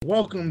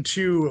welcome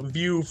to a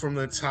view from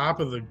the top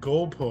of the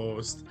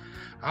goalpost.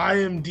 I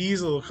am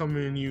Diesel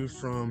coming to you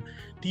from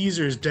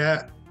Diesel's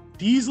Dapper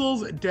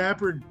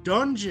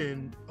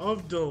Dungeon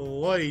of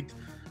Delight.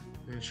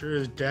 And it sure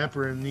is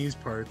dapper in these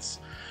parts.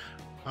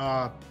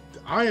 I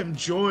am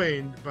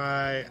joined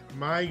by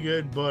my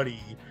good buddy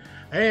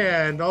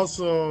and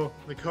also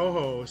the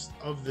co-host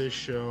of this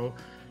show.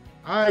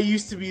 I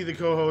used to be the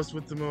co-host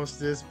with the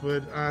mostest,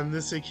 but on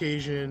this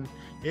occasion,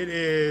 it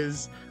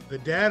is the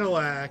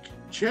Dadillac,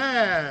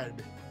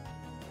 Chad.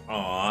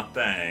 Aw,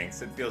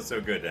 thanks. It feels so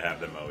good to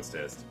have the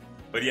mostest.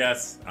 But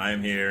yes, I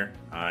am here.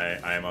 I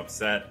am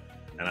upset,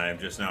 and I am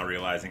just now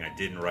realizing I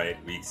didn't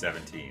write week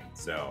 17.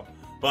 So,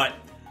 but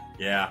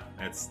yeah,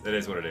 it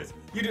is what it is.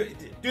 You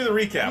do the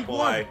recap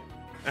while I.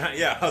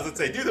 Yeah, I was gonna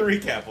say do the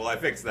recap while I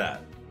fix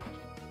that.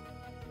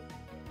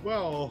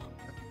 Well,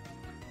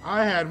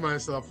 I had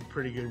myself a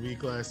pretty good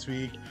week last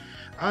week.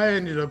 I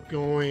ended up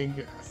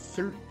going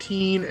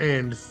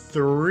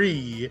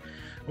 13-3.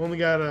 Only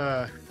got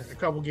a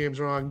couple games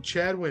wrong.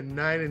 Chad went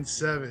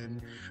 9-7.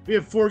 We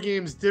have 4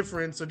 games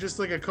different, so just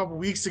like a couple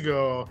weeks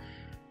ago,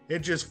 it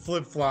just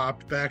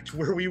flip-flopped back to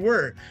where we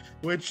were,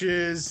 which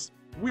is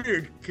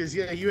weird because,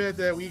 yeah, you had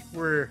that week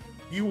where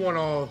you won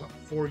all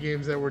 4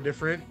 games that were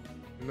different.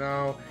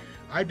 Now,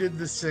 I did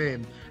the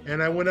same,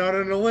 and I went out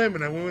on a limb,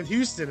 and I went with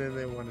Houston, and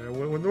they won, and I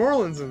went with New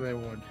Orleans, and they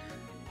won.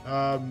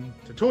 I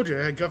told you,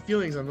 I had gut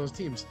feelings on those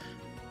teams.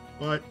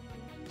 But,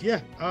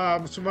 yeah,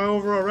 so my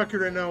overall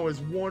record right now is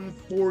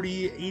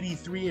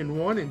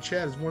 140-83-1, and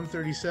Chad is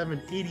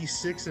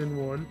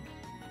 137-86-1.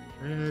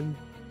 And,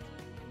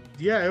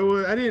 yeah,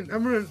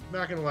 I'm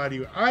not gonna lie to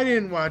you. I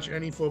didn't watch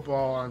any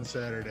football on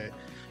Saturday.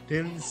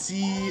 Didn't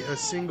see a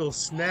single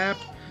snap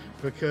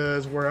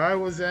because where I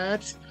was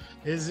at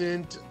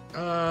isn't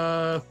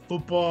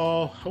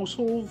football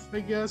household,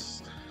 I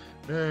guess.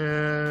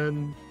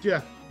 And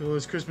yeah, it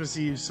was Christmas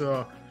Eve,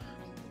 so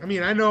I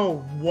mean, I know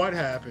what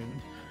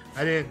happened.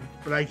 I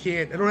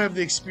don't have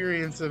the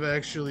experience of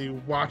actually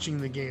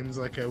watching the games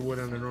like I would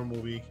on a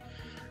normal week.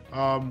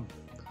 I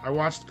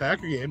watched the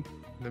Packer game,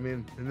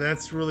 and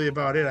that's really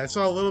about it. I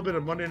saw a little bit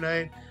of Monday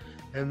night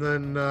and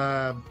then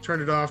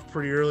turned it off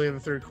pretty early in the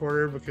third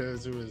quarter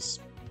because it was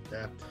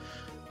bad.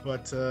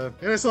 But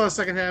and I saw the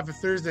second half of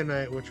Thursday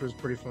night, which was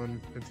pretty fun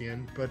at the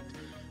end. But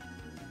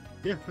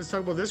yeah, let's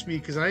talk about this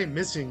week because I ain't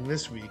missing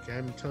this week.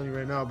 I'm telling you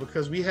right now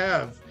because we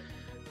have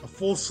a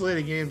full slate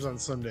of games on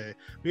Sunday.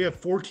 We have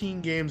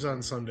 14 games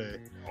on Sunday.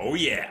 Oh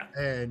yeah!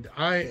 And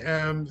I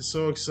am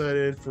so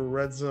excited for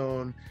Red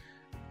Zone.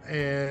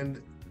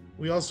 And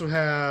we also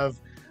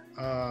have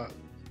a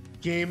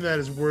game that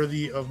is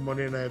worthy of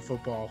Monday Night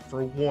Football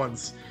for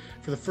once,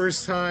 for the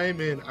first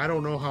time in I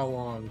don't know how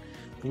long.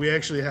 We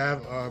actually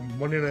have a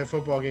Monday Night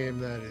Football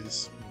game that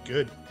is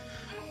good.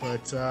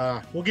 But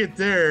we'll get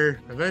there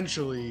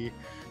eventually.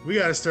 We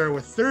got to start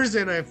with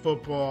Thursday Night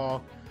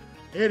Football.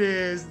 It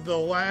is the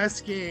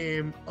last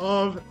game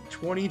of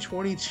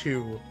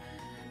 2022.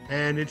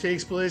 And it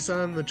takes place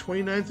on the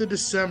 29th of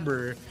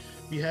December.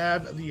 We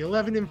have the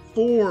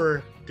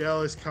 11-4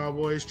 Dallas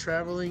Cowboys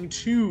traveling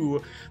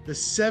to the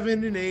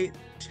 7-8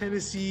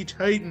 Tennessee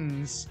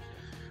Titans.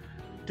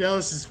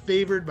 Dallas is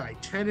favored by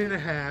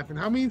 10.5. And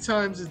how many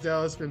times has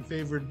Dallas been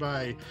favored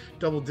by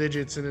double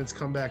digits and it's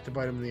come back to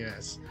bite them in the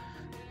ass?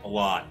 A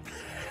lot.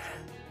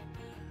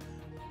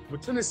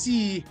 But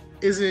Tennessee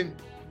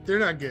they're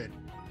not good.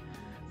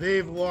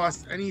 They've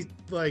lost any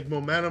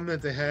momentum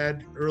that they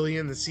had early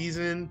in the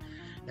season.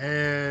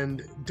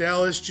 And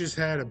Dallas just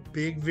had a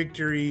big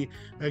victory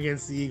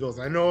against the Eagles.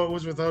 I know it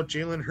was without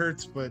Jalen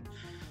Hurts, but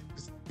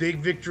it's a big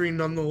victory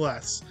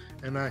nonetheless.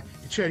 And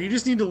Chad, you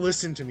just need to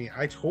listen to me.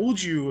 I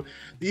told you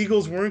the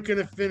Eagles weren't going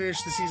to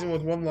finish the season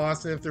with 1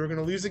 loss, and if they were going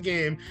to lose a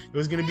game, it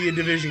was going to be a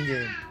division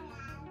game.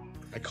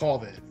 I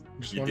called it.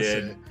 You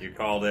did. You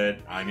called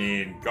it. I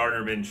mean,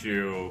 Gardner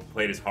Minshew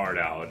played his heart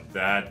out.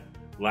 That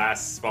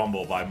last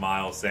fumble by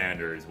Miles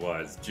Sanders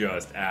was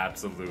just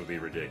absolutely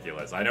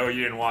ridiculous. I know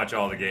you didn't watch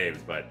all the games,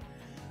 but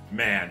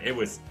man, it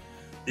was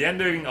the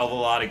ending of a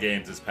lot of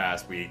games this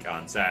past week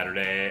on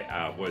Saturday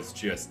was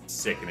just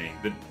sickening.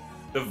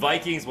 The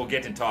Vikings, we'll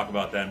get to talk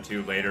about them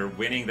too later,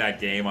 winning that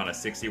game on a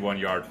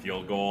 61-yard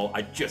field goal.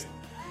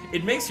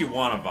 It makes you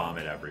want to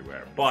vomit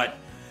everywhere. But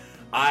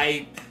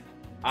I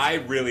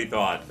really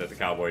thought that the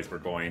Cowboys were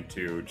going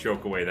to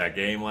choke away that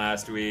game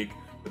last week,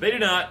 but they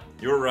did not.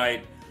 You were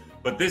right.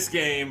 But this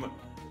game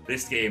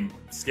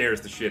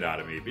scares the shit out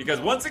of me because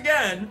once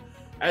again,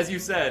 as you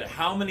said,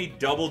 how many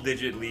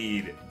double-digit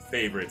lead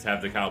favorites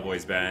have the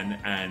Cowboys been?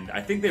 And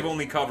I think they've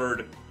only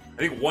covered,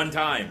 one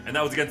time, and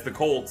that was against the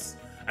Colts.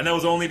 And that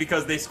was only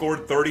because they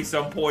scored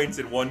 30-some points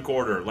in one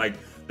quarter. Like,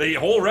 the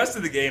whole rest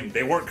of the game,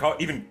 they weren't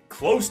even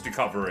close to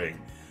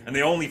covering. And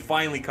they only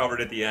finally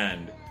covered at the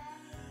end.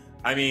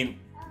 I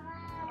mean,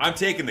 I'm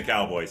taking the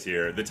Cowboys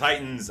here. The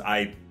Titans,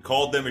 I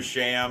called them a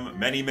sham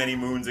many, many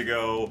moons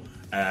ago.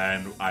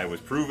 And I was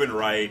proven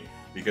right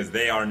because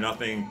they are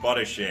nothing but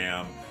a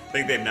sham. I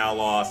think they've now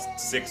lost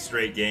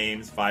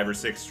 5 or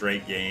 6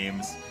 straight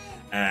games.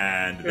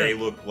 And they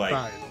look like...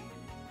 5.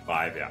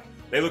 5, yeah.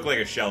 they look like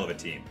a shell of a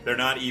team. They're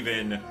not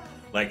even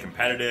like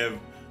competitive.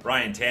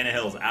 Ryan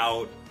Tannehill's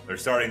out. They're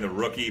starting the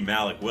rookie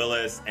Malik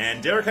Willis,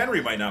 and Derrick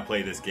Henry might not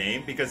play this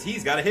game because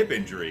he's got a hip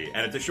injury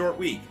and it's a short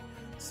week.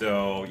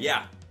 So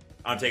yeah,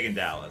 I'm taking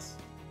Dallas.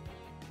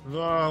 The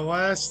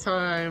last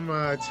time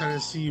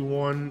Tennessee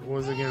won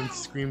was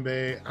against Green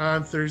Bay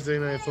on Thursday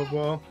Night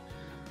Football.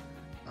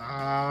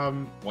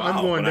 Wow, I'm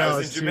going when Dallas I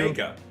was in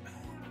Jamaica. Too.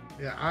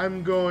 Yeah,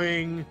 I'm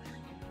going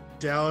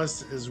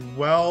Dallas as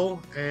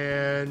well,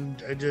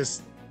 and I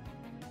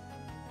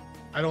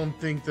don't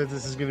think that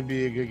this is going to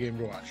be a good game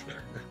to watch.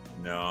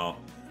 No,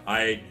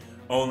 I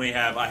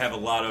have a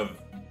lot of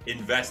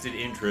invested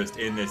interest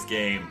in this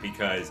game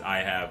because I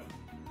have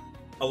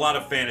a lot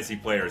of fantasy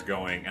players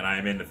going, and I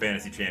am in the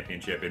fantasy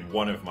championship in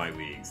one of my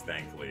leagues,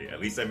 thankfully.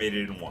 At least I made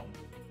it in one.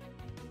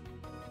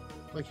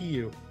 Lucky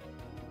you.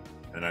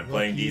 And I'm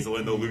playing Diesel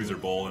in the loser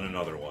bowl in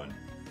another one.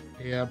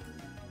 Yep.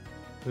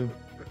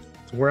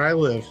 That's where I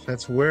live.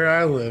 That's where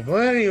I live.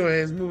 Well,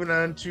 anyways, moving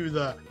on to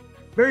the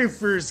very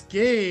first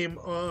game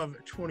of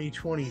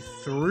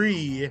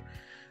 2023.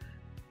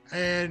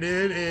 And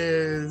it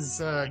is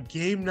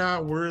game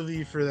not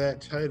worthy for that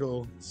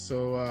title.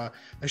 So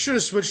I should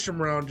have switched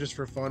them around just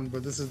for fun,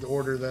 but this is the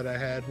order that I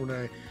had when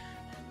I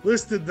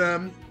listed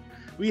them.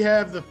 We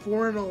have the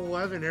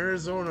 4-11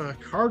 Arizona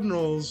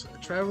Cardinals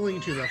traveling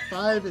to the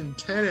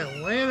 5-10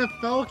 Atlanta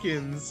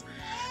Falcons.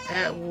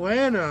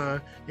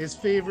 Atlanta is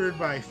favored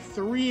by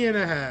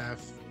 3.5,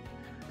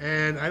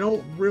 and I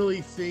don't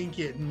really think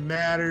it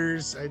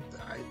matters.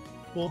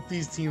 Both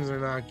these teams are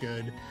not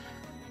good.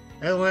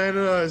 Atlanta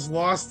has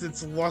lost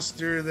its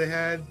luster. They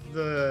had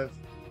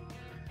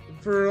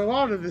for a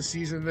lot of the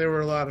season, they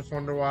were a lot of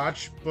fun to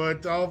watch,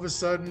 but all of a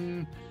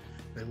sudden,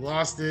 they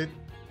lost it.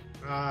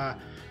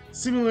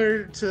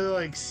 Similar to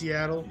like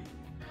Seattle,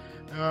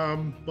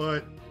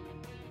 but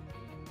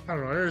I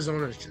don't know.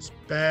 Arizona is just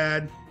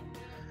bad.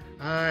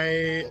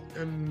 I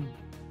am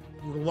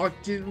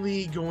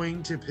reluctantly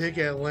going to pick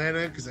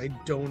Atlanta because I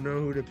don't know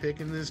who to pick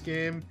in this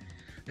game,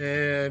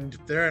 and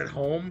they're at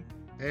home,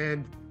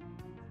 and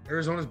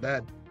Arizona's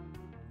bad.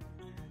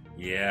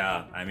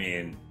 Yeah, I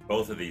mean,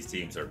 both of these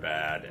teams are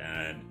bad,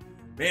 and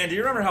man, do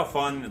you remember how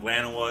fun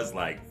Atlanta was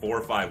like 4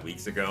 or 5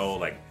 weeks ago?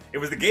 Like, it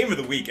was the game of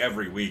the week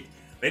every week.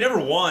 They never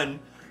won,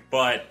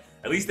 but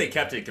at least they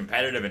kept it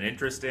competitive and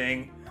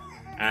interesting.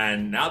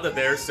 And now that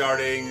they're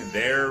starting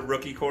their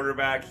rookie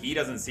quarterback, he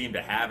doesn't seem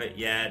to have it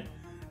yet.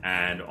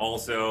 And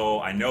also,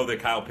 I know that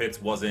Kyle Pitts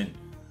wasn't,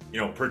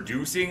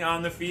 producing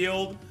on the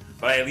field,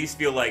 but I at least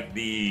feel like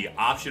the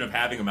option of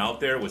having him out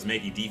there was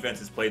making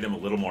defenses play them a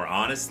little more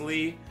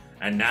honestly.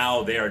 And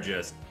now they're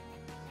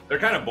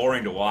kind of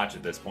boring to watch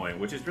at this point,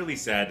 which is really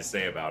sad to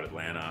say about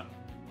Atlanta.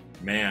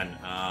 Man,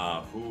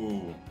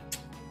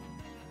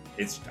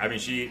 is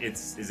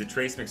it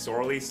Trace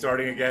McSorley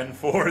starting again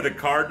for the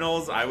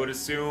Cardinals? I would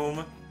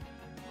assume.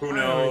 Who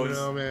knows?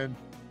 I don't know, man.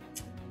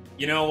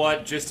 You know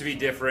what? Just to be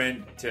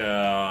different,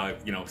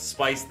 to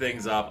spice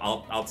things up,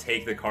 I'll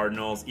take the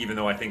Cardinals, even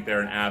though I think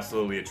they're an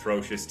absolutely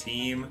atrocious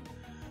team.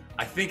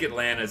 I think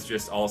Atlanta's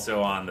just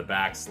also on the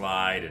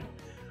backslide, and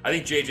I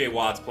think J.J.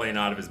 Watt's playing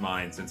out of his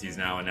mind since he's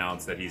now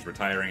announced that he's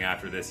retiring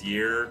after this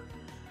year,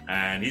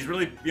 and he's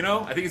really,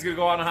 I think he's going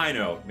to go on a high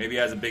note. Maybe he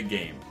has a big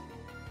game.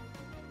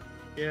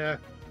 Yeah,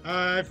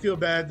 I feel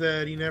bad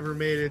that he never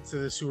made it to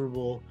the Super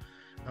Bowl.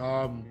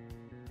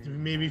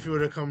 Maybe if he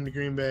would have come to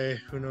Green Bay,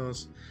 who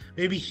knows?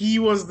 Maybe he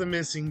was the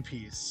missing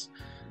piece.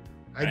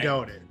 I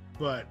doubt it,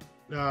 but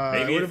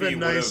it would have been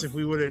nice if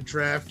we would have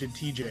drafted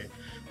TJ.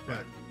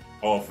 But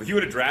if he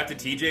would have drafted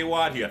TJ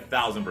Watt, he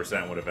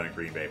 1,000% would have been a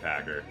Green Bay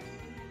Packer.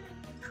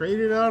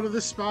 Traded out of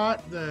the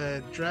spot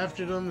that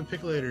drafted him the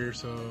pick later,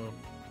 so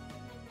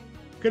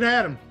could have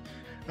had him.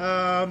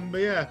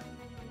 But yeah.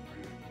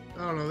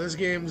 I don't know. This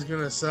game's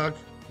going to suck.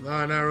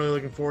 Not really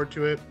looking forward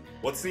to it.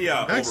 What's the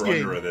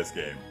over-under of this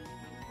game?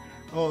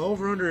 Oh,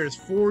 over-under is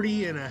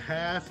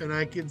 40.5, and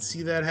I could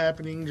see that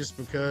happening just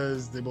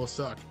because they both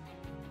suck.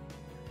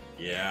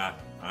 Yeah,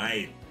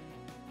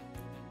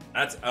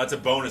 that's a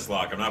bonus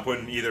lock. I'm not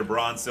putting either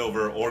bronze,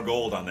 silver, or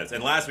gold on this.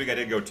 And last week I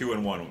did go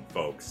 2-1,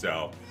 folks.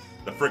 So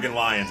the friggin'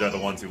 Lions are the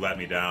ones who let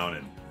me down,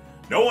 and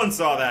no one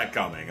saw that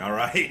coming, all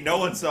right? No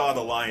one saw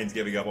the Lions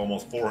giving up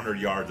almost 400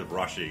 yards of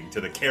rushing to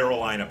the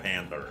Carolina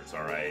Panthers,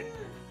 all right?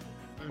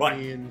 I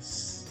mean,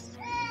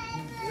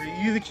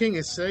 are you the king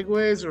of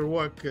segues or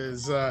what?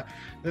 Because the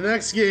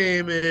next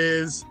game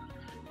is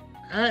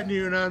at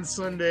noon on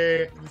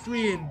Sunday.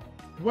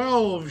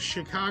 3-12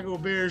 Chicago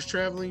Bears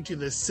traveling to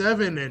the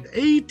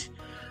 7-8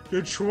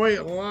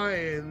 Detroit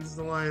Lions.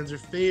 The Lions are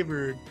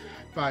favored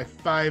by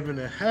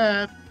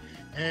 5.5.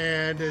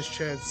 And as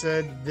Chad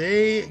said,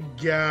 they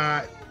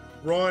got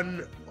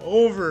run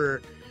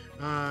over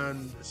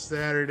on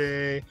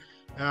Saturday.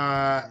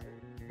 I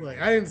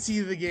didn't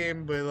see the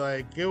game,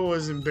 but it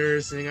was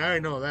embarrassing. I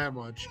know that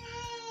much.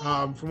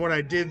 From what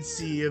I did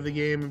see of the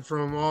game and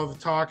from all the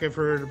talk I've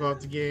heard about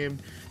the game,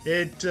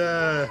 it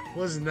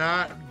was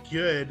not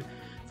good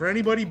for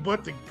anybody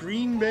but the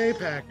Green Bay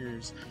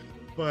Packers.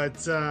 But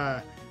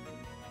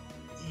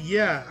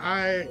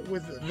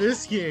with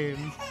this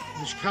game,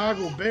 the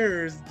Chicago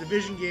Bears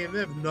division game, they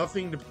have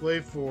nothing to play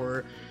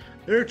for.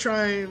 They're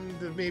trying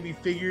to maybe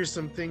figure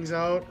some things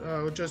out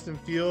with Justin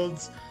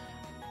Fields.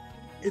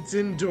 It's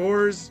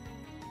indoors.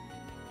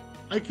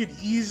 I could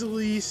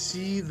easily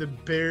see the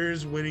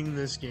Bears winning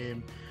this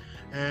game.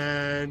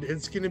 And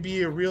it's going to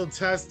be a real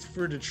test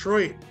for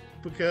Detroit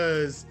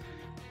because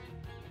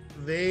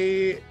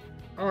they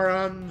are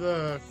on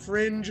the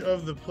fringe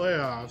of the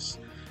playoffs.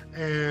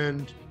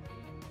 And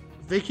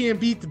if they can't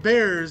beat the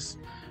Bears,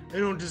 they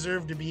don't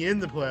deserve to be in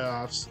the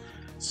playoffs.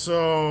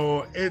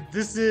 So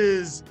this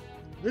is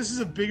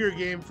a bigger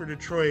game for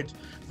Detroit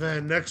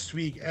than next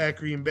week at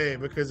Green Bay,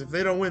 because if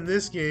they don't win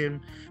this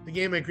game, the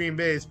game at Green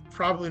Bay is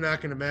probably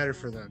not going to matter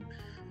for them.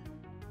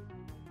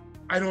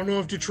 I don't know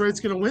if Detroit's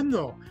going to win,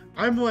 though.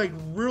 I'm like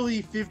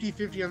really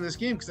 50-50 on this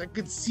game because I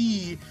could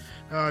see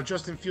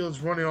Justin Fields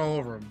running all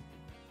over him.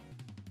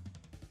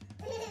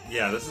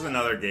 Yeah, this is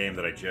another game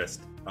that I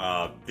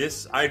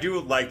do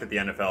like that the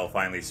NFL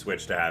finally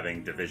switched to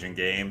having division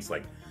games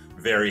like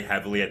very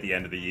heavily at the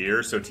end of the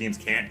year, so teams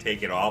can't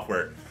take it off.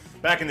 Where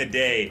back in the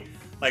day,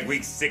 like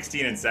weeks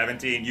 16 and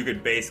 17, you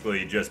could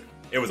basically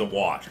it was a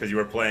wash because you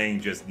were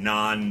playing just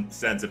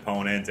nonsense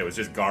opponents. It was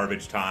just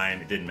garbage time.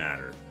 It didn't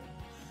matter.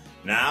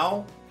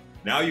 Now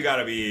you got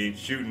to be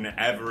shooting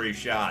every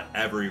shot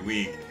every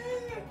week.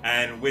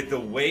 And with the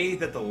way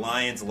that the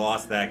Lions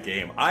lost that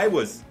game, I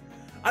was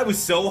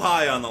so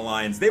high on the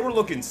Lions. They were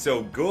looking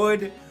so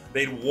good.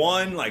 They'd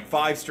won like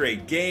 5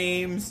 straight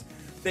games.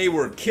 They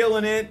were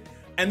killing it.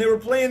 And they were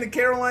playing the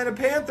Carolina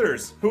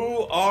Panthers, who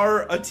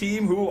are a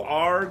team who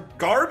are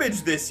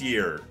garbage this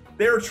year.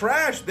 They're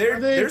trash.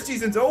 Their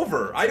season's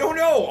over. I don't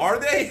know. Are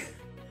they?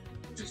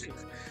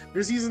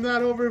 Their season's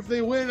not over if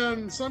they win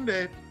on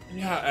Sunday.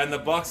 Yeah, and the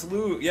Bucks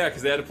lose. Yeah,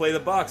 because they had to play the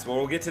Bucks. Well,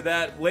 we'll get to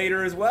that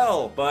later as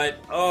well. But,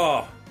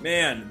 oh,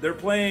 man, they're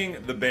playing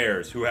the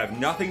Bears, who have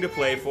nothing to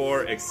play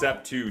for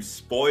except to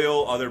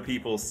spoil other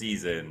people's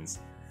seasons.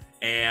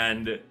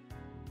 And,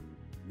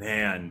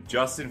 man,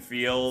 Justin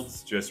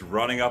Fields just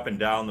running up and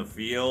down the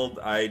field.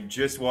 I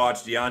just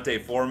watched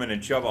Deontay Foreman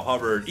and Chubba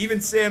Hubbard.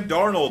 Even Sam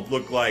Darnold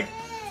looked like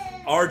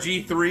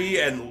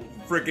RG3 and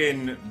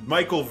freaking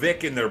Michael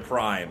Vick in their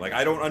prime. Like,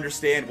 I don't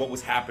understand what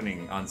was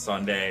happening on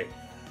Sunday.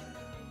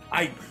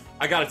 I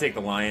gotta take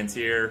the Lions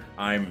here.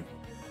 I'm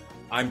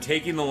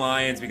taking the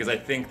Lions because I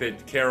think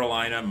that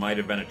Carolina might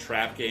have been a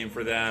trap game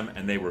for them,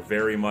 and they were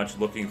very much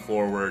looking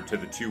forward to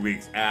the 2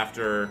 weeks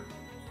after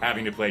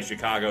having to play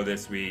Chicago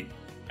this week,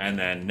 and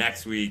then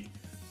next week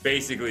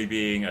basically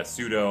being a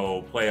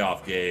pseudo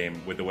playoff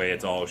game with the way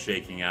it's all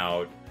shaking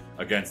out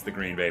against the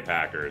Green Bay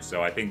Packers.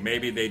 So I think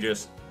maybe they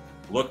just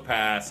look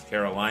past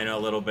Carolina a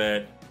little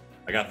bit.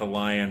 I got the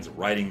Lions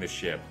riding the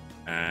ship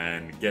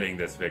and getting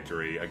this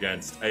victory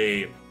against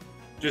a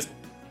just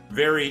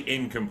very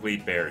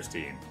incomplete Bears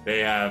team. They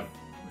have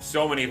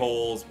so many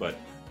holes, but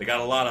they got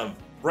a lot of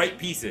bright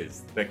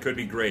pieces that could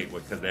be great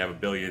because they have a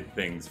billion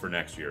things for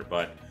next year.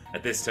 But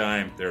at this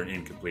time, they're an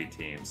incomplete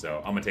team,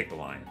 so I'm going to take the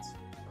Lions.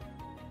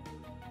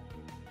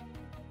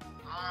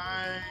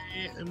 I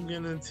am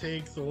going to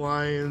take the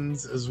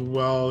Lions as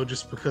well,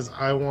 just because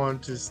I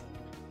want to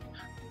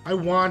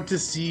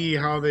see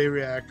how they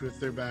react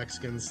with their backs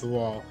against the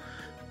wall.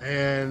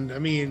 And I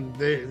mean,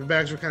 the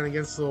backs were kind of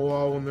against the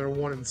wall when they're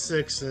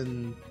 1-6,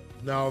 and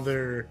now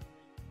they're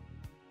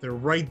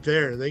right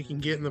there. They can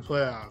get in the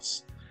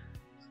playoffs.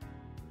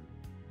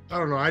 I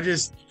don't know. I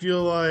just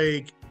feel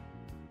like,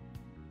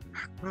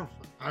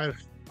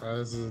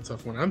 this is a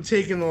tough one. I'm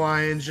taking the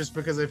Lions just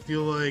because I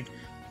feel like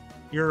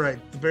you're right.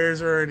 The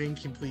Bears are an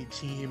incomplete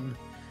team,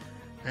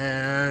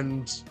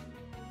 and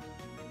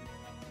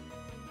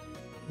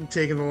I'm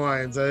taking the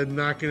Lions. I'm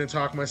not going to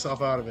talk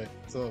myself out of it.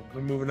 So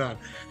I'm moving on.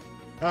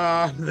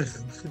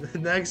 The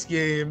next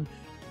game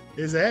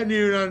is at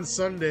noon on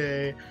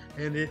Sunday,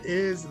 and it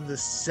is the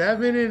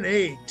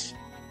 7-8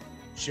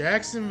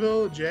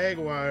 Jacksonville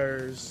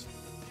Jaguars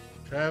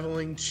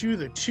traveling to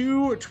the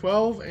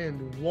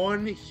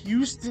 2-12-1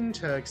 Houston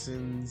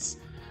Texans.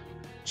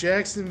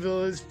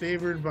 Jacksonville is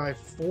favored by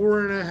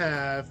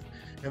 4.5,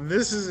 and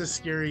this is a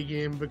scary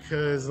game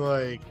because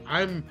my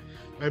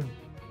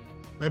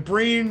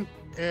brain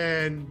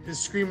is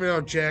screaming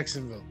out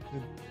Jacksonville.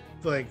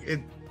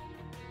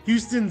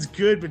 Houston's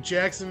good, but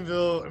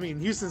Jacksonville,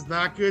 Houston's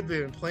not good.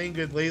 They've been playing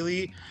good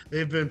lately.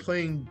 They've been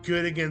playing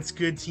good against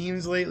good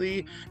teams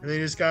lately, and they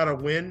just got to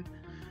win.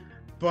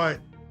 But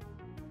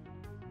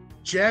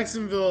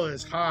Jacksonville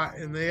is hot,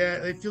 and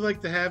they feel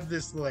like they have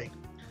this little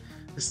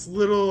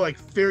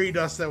fairy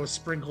dust that was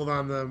sprinkled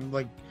on them.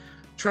 Like,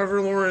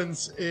 Trevor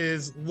Lawrence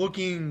is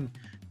looking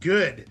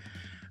good.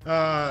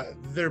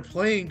 They're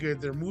playing good.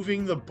 They're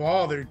moving the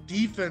ball. Their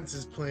defense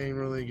is playing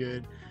really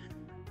good.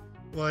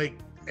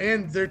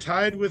 And they're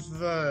tied with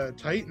the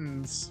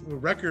Titans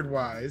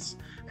record-wise,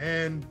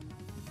 and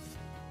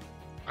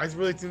I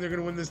really think they're going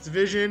to win this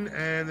division,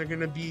 and they're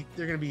going to beat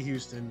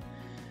Houston.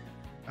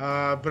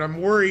 But I'm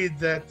worried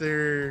that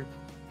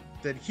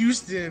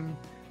Houston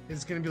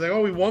is going to be like,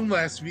 oh, we won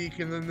last week,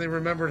 and then they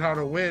remembered how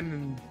to win,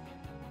 and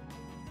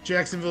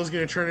Jacksonville's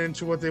going to turn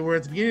into what they were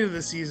at the beginning of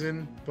the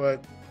season,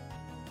 but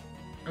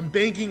I'm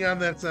banking on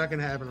that's not going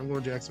to happen. I'm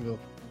going Jacksonville.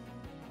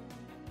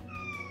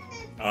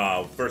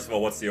 First of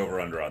all, what's the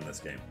over-under on this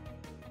game?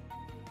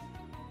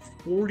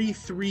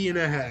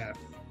 43.5.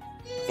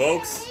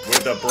 Folks,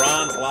 with the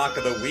bronze lock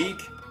of the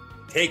week,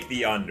 take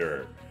the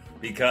under.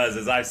 Because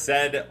as I've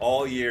said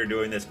all year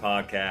doing this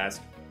podcast,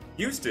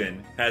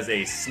 Houston has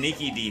a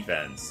sneaky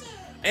defense.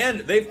 And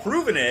they've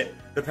proven it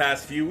the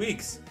past few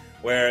weeks,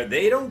 where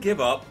they don't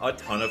give up a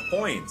ton of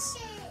points.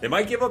 They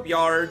might give up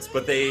yards,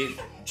 but they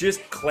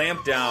just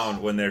clamp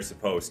down when they're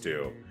supposed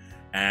to.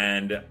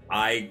 And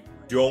I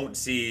don't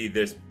see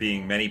this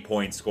being many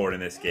points scored in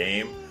this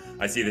game.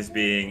 I see this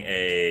being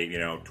a,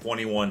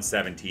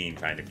 21-17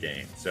 kind of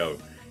game. So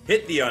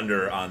hit the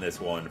under on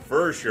this one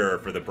for sure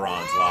for the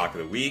bronze lock of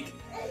the week.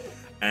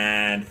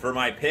 And for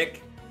my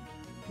pick,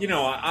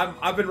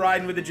 I've been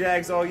riding with the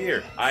Jags all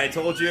year. I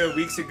told you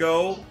weeks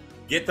ago,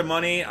 get the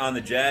money on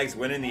the Jags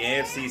winning the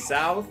AFC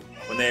South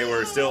when they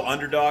were still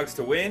underdogs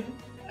to win.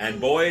 And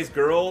boys,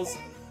 girls,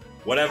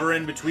 whatever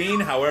in between,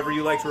 however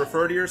you like to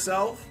refer to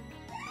yourself,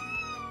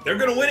 they're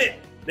going to win it.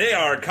 They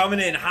are coming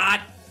in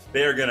hot.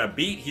 They are going to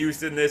beat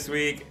Houston this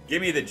week.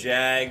 Give me the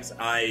Jags.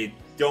 I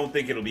don't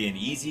think it'll be an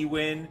easy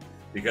win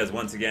because,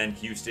 once again,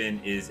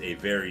 Houston is a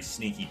very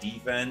sneaky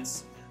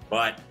defense.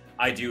 But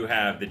I do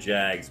have the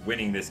Jags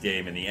winning this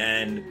game in the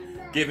end.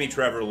 Give me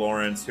Trevor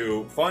Lawrence,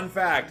 who, fun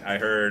fact, I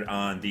heard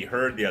on The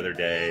Herd the other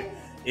day,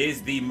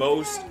 has the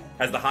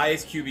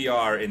highest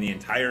QBR in the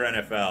entire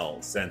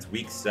NFL since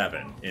week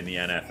 7 in the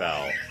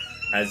NFL.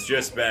 Has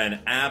just been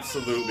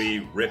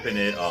absolutely ripping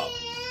it up.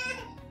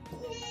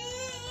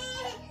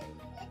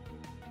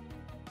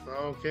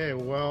 Okay,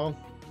 well,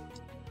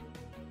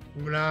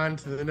 moving on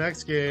to the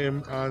next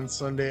game on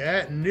Sunday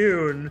at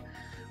noon.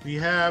 We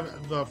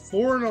have the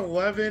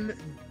 4-11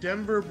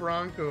 Denver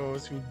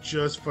Broncos, who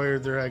just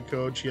fired their head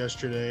coach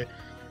yesterday,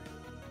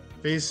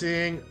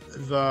 facing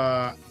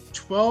the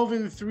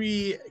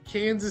 12-3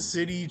 Kansas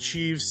City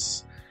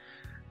Chiefs.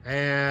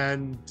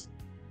 And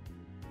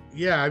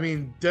yeah, I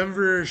mean,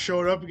 Denver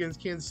showed up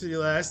against Kansas City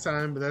last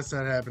time, but that's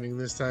not happening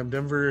this time.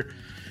 Denver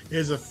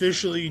is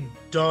officially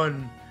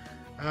done.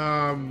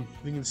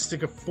 They can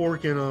stick a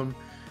fork in them.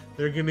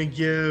 They're going to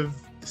give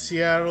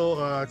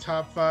Seattle a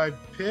top 5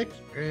 pick,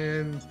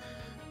 and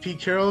Pete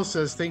Carroll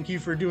says thank you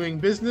for doing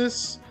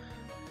business.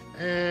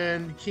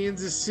 And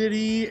Kansas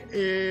City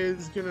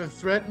is going to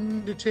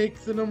threaten to take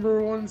the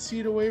number 1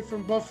 seed away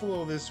from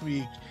Buffalo this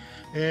week,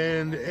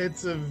 and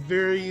it's a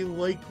very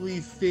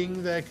likely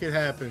thing that could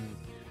happen.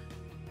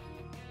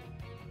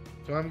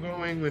 So I'm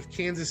going with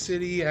Kansas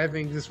City. I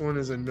think this one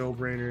is a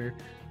no-brainer.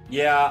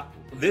 Yeah,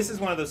 this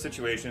is one of those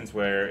situations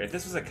where if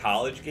this was a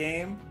college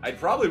game, I'd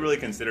probably really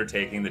consider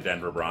taking the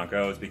Denver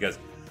Broncos because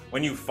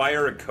when you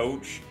fire a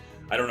coach,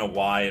 I don't know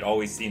why, it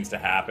always seems to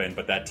happen,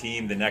 but that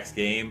team, the next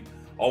game,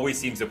 always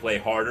seems to play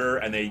harder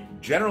and they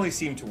generally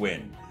seem to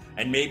win.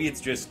 And maybe it's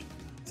just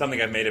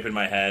something I've made up in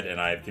my head and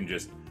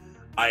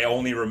I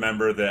only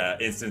remember the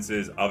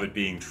instances of it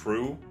being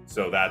true,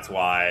 so that's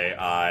why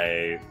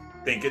I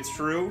think it's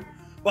true.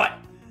 But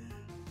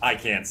I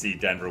can't see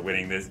Denver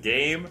winning this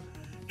game.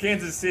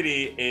 Kansas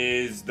City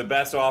is the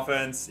best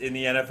offense in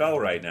the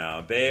NFL right now.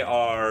 They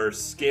are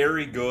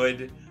scary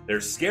good. They're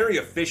scary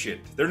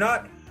efficient. They're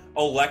not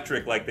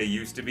electric like they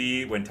used to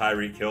be when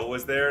Tyreek Hill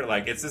was there.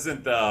 Like, this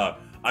isn't the,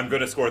 I'm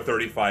going to score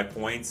 35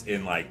 points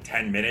in like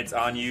 10 minutes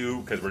on you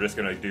because we're just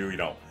going to do,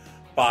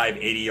 5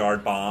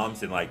 80-yard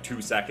bombs in like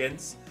 2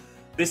 seconds.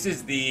 This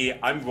is the,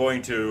 I'm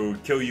going to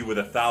kill you with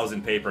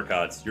 1,000 paper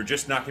cuts. You're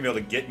just not going to be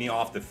able to get me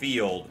off the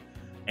field,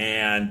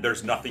 and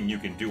there's nothing you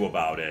can do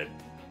about it.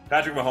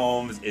 Patrick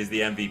Mahomes is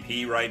the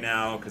MVP right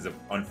now because,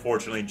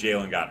 unfortunately,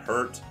 Jalen got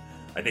hurt.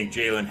 I think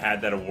Jalen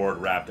had that award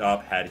wrapped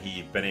up had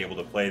he been able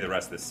to play the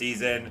rest of the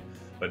season.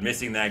 But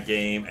missing that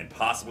game and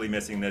possibly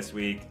missing this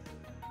week,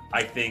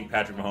 I think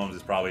Patrick Mahomes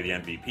is probably the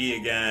MVP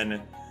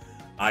again.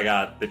 I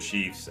got the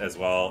Chiefs as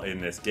well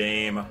in this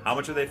game. How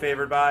much are they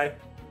favored by?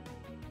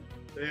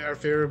 They are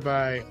favored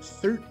by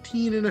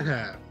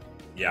 13.5.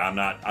 Yeah, I'm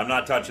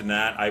not touching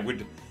that.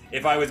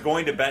 If I was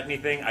going to bet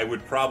anything, I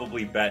would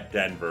probably bet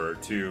Denver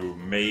to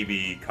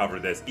maybe cover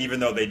this,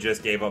 even though they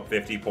just gave up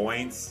 50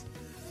 points.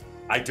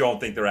 I don't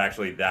think they're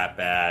actually that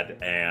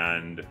bad,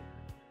 and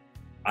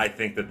I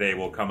think that they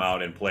will come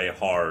out and play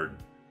hard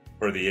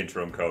for the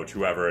interim coach,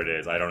 whoever it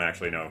is. I don't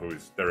actually know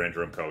who's their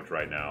interim coach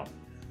right now.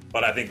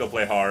 But I think they'll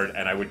play hard,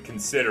 and I would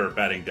consider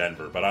betting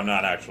Denver, but I'm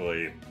not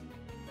actually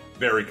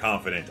very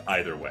confident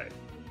either way.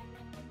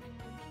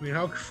 I mean,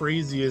 how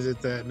crazy is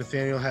it that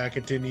Nathaniel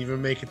Hackett didn't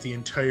even make it the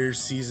entire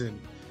season?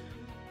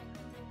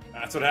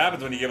 That's what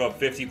happens when you give up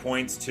 50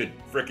 points to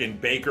frickin'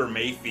 Baker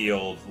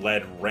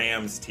Mayfield-led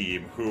Rams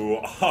team, who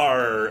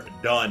are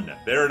done.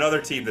 They're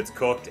another team that's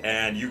cooked,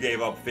 and you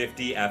gave up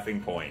 50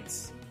 effing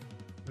points.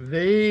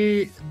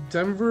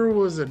 Denver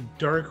was a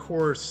dark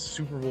horse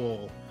Super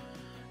Bowl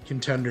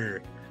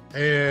contender,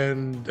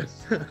 and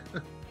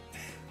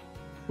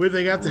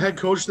they got the head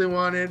coach they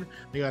wanted,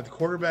 they got the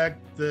quarterback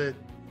that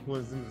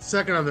was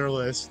second on their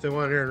list. They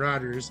wanted Aaron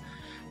Rodgers.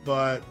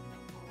 but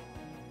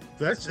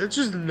it's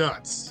just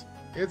nuts.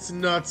 It's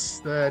nuts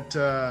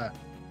that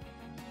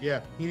he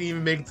didn't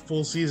even make the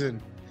full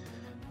season.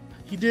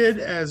 He did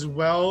as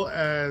well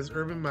as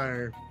Urban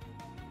Meyer.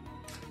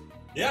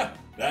 Yeah,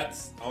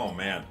 that's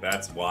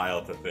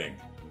wild to think.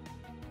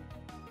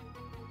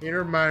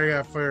 Urban Meyer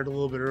got fired a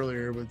little bit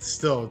earlier, but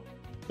still,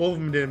 both of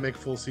them didn't make a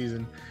full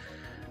season.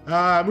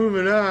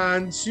 Moving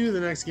on to the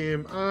next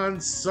game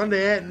on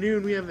Sunday at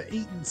noon, we have the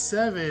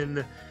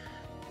 8-7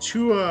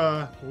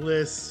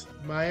 Tua-less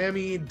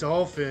Miami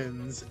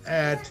Dolphins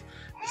at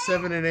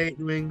 7-8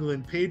 New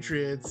England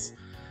Patriots.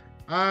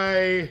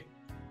 I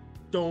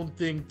don't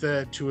think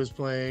that Tua's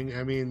playing.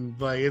 I mean,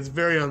 it's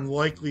very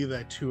unlikely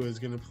that Tua is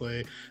going to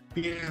play.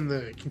 Being in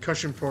the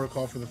concussion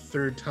protocol for the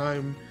third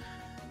time,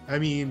 I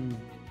mean,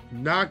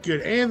 not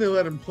good. And they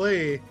let him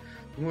play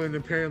when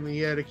apparently he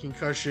had a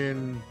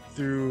concussion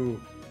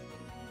through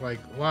a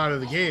lot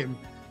of the game.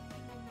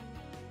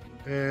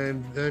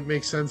 And that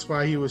makes sense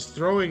why he was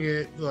throwing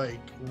it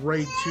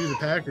right to the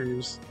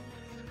Packers.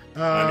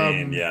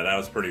 That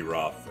was pretty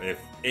rough.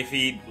 If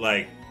he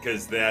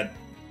because that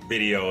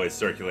video is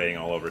circulating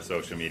all over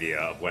social media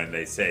of when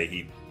they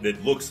say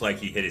it looks like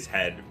he hit his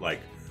head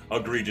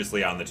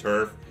egregiously on the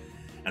turf,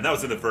 and that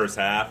was in the first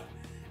half.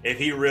 If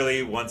he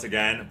really once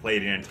again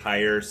played an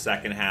entire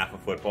second half of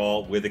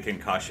football with a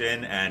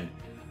concussion and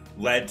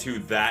led to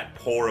that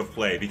poor of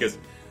play, because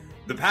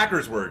the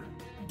Packers were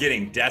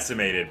getting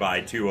decimated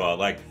by Tua.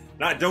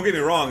 Don't get me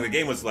wrong, the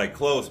game was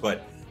close,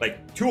 but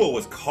Tua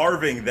was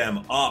carving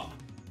them up.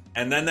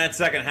 And then that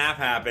second half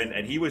happened,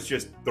 and he was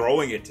just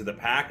throwing it to the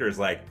Packers.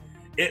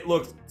 It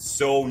looked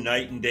so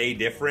night and day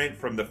different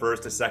from the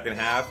first to second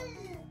half.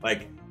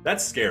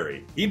 That's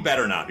scary. He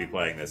better not be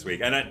playing this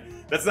week. And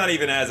that's not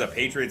even as a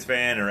Patriots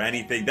fan or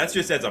anything. That's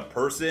just as a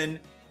person.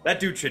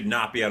 That dude should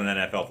not be on an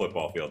NFL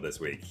football field this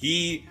week.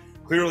 He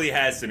clearly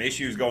has some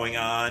issues going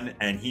on,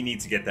 and he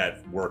needs to get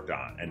that worked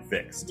on and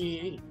fixed.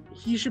 He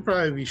should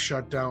probably be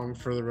shut down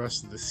for the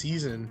rest of the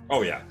season.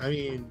 Oh, yeah. I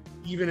mean,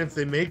 even if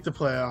they make the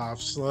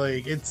playoffs,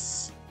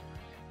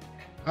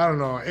 I don't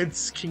know,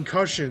 it's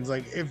concussions.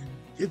 If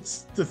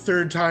it's the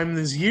third time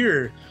this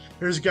year,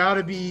 there's got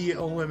to be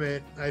a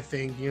limit, I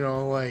think.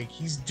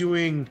 He's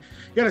doing,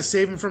 you got to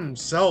save him from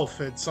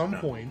himself at some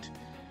point.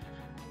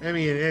 I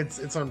mean,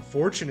 it's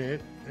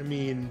unfortunate. I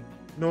mean,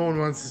 no one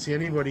wants to see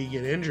anybody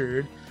get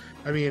injured.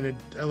 I mean,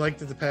 I like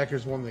that the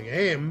Packers won the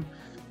game,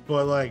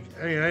 but I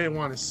didn't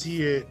want to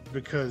see it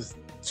because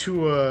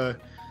Tua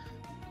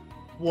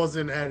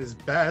wasn't at his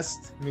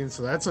best. I mean,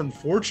 so that's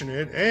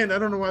unfortunate. And I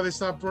don't know why they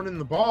stopped running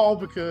the ball,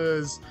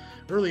 because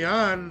early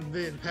on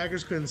the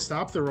Packers couldn't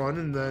stop the run,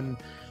 and then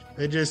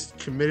they just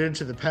committed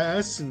to the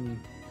pass. And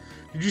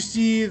did you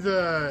see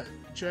the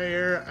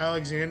Jair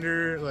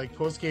Alexander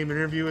post-game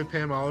interview with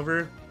Pam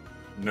Oliver?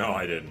 No,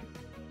 I didn't.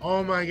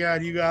 Oh my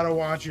God, you gotta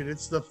watch it.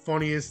 It's the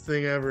funniest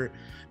thing ever.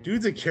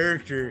 Dude's a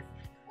character.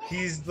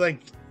 He's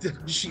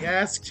she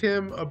asked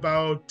him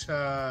about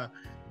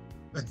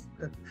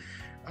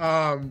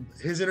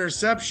his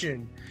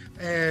interception,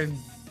 and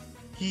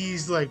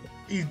he's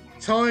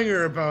telling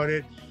her about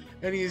it,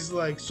 and he's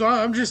so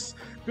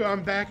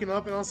I'm backing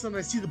up, and all of a sudden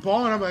I see the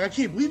ball, and I'm I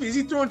can't believe it. Is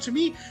he throwing to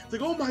me?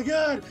 It's oh my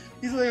God.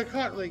 He's I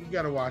caught, you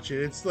gotta watch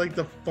it. It's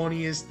the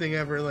funniest thing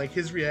ever.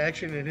 His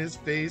reaction and his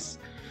face,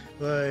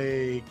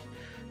 yeah.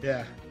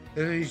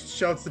 And then he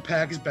shouts the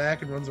Pack is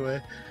back and runs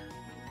away.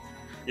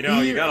 You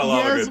gotta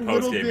love a good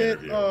post-game interview. He has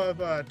a little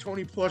bit of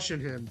Tony Plush in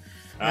him.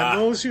 And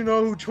those who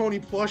know who Tony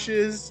Plush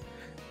is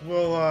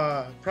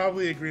will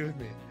probably agree with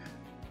me.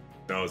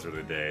 Those are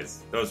the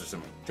days. Those are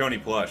some... Tony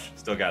Plush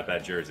still got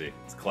that jersey.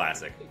 It's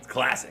classic.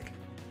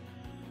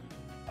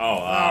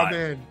 Oh,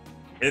 man.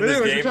 In this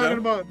game, you're talking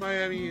about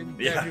Miami and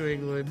New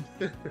England.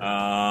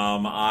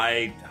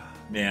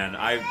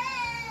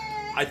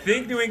 I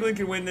think New England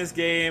can win this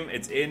game.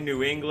 It's in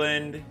New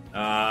England,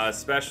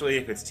 especially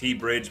if it's T.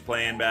 Bridge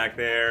playing back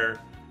there.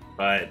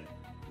 But,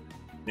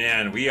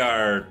 man, we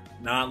are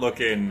not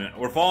looking...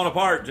 We're falling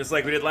apart just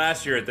like we did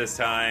last year at this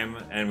time.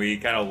 And we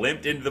kind of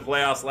limped into the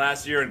playoffs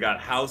last year and got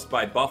housed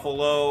by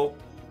Buffalo.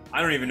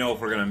 I don't even know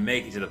if we're going to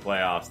make it to the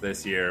playoffs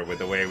this year with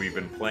the way we've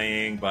been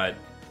playing. But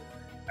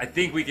I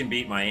think we can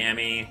beat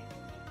Miami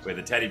with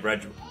a Teddy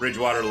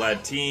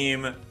Bridgewater-led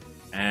team.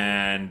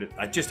 And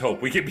I just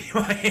hope we can beat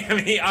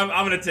Miami.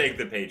 I'm going to take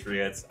the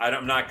Patriots.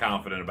 I'm not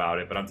confident about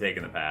it, but I'm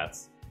taking the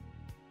Pats.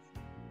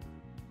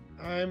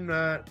 I'm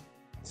not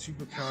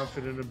super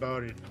confident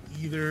about it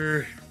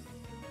either.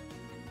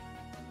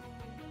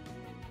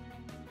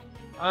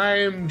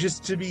 I'm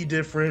just to be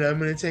different. I'm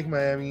going to take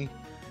Miami.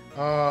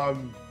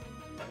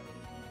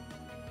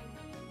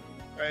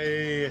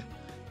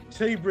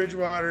 Teddy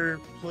Bridgewater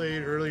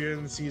played earlier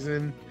in the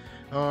season.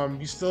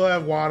 You still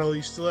have Waddle,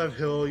 you still have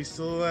Hill, you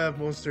still have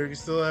Mostert, you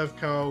still have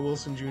Kyle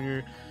Wilson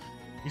Jr.,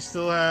 you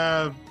still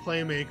have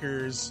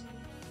playmakers,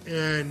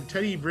 and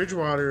Teddy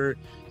Bridgewater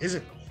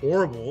isn't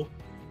horrible.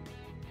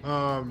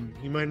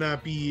 He might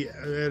not be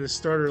at a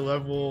starter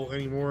level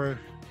anymore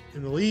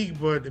in the league,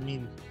 but I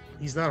mean,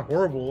 he's not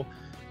horrible.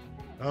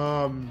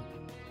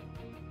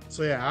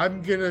 So yeah,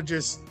 I'm gonna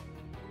just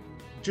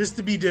just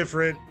to be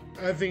different.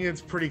 I think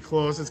it's pretty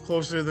close. It's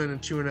closer than a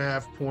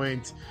 2.5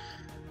 point.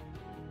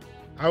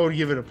 I would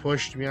give it a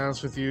push, to be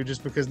honest with you,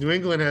 just because New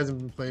England hasn't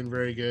been playing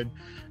very good.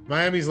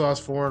 Miami's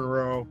lost 4 in a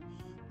row,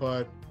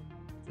 but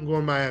I'm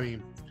going Miami.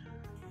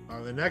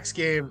 The next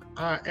game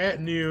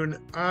at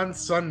noon on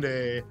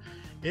Sunday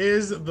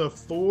is the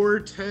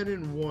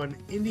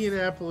 4-10-1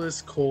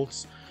 Indianapolis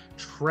Colts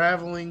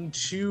traveling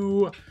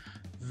to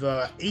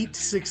the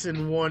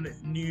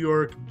 8-6-1 New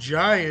York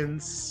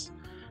Giants.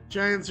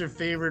 Giants are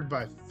favored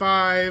by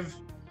 5.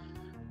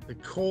 The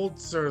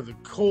Colts are the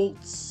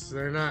Colts.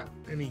 They're not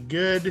any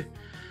good.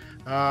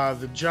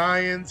 The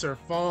Giants are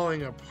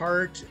falling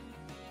apart,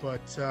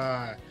 but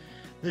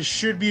this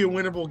should be a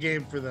winnable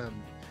game for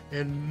them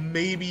and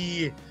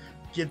maybe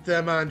get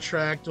them on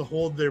track to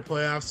hold their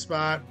playoff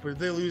spot. But if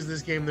they lose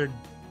this game, they're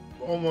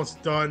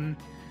almost done.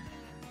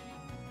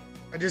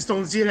 I just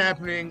don't see it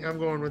happening. I'm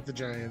going with the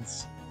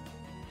Giants.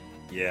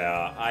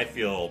 Yeah, I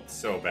feel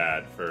so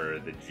bad for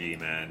the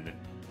G-men.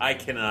 I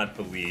cannot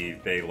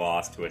believe they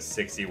lost to a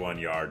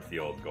 61-yard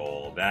field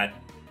goal. They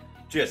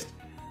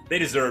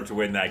deserve to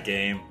win that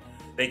game.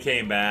 They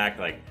came back.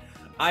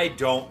 I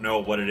don't know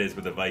what it is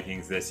with the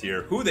Vikings this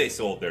year, who they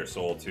sold their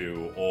soul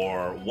to,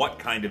 or what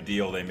kind of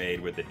deal they made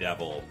with the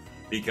devil.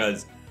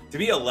 Because to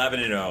be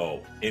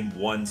 11-0 in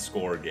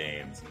one-score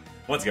games,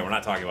 once again, we're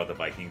not talking about the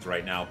Vikings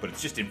right now, but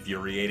it's just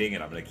infuriating,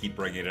 and I'm going to keep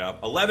bringing it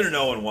up.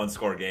 11-0 in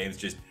one-score games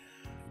just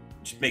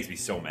makes me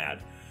so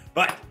mad.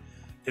 But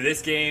to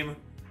this game,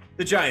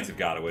 the Giants have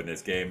got to win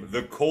this game.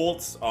 The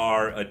Colts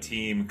are a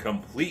team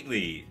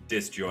completely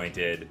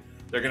disjointed.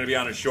 They're going to be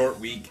on a short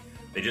week.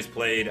 They just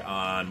played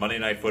on Monday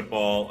Night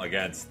Football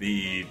against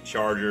the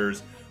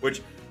Chargers,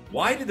 which,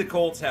 why did the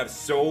Colts have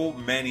so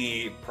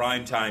many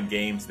primetime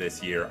games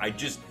this year? I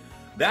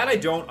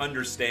don't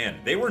understand.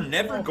 They were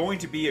never going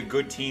to be a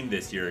good team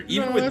this year,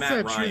 even with Matt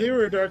Ryan. That's not true. They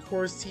were a dark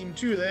horse team,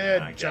 too. They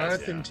had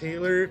Jonathan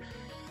Taylor.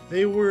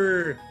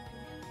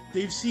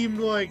 They've seemed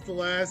like the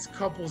last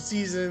couple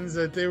seasons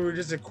that they were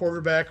just a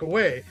quarterback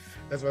away.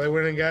 That's why they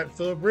went and got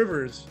Phillip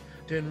Rivers.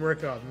 Didn't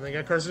work out. And they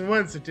got Carson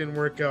Wentz. It didn't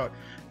work out.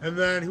 And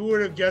then who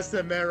would have guessed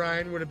that Matt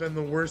Ryan would have been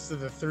the worst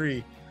of the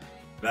three?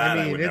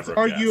 It's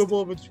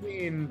arguable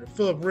between not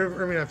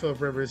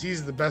Phillip Rivers.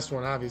 He's the best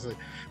one, obviously.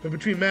 But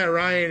between Matt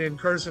Ryan and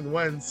Carson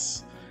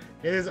Wentz,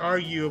 it is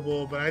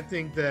arguable. But I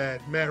think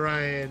that Matt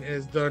Ryan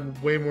has done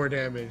way more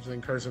damage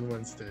than Carson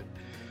Wentz did.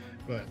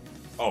 But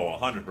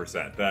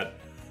 100%.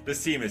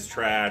 This team is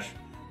trash.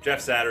 Jeff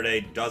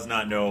Saturday does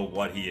not know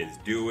what he is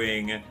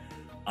doing.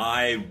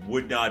 I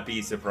would not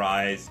be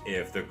surprised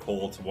if the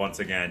Colts once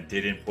again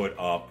didn't put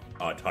up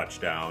a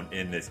touchdown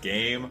in this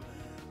game.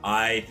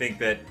 I think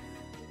that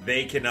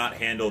they cannot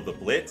handle the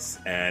blitz,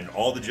 and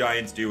all the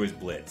Giants do is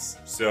blitz.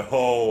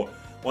 So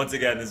once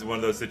again, this is one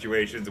of those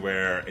situations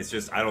where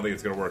I don't think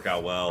it's going to work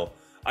out well.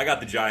 I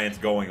got the Giants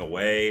going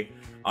away.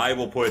 I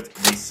will put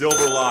the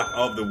silver lock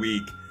of the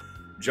week.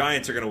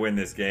 Giants are going to win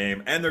this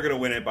game, and they're going to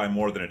win it by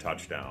more than a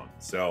touchdown.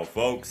 So,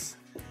 folks,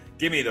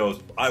 give me those.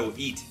 I will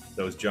eat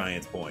those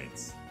Giants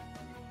points.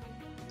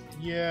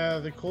 Yeah,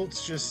 the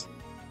Colts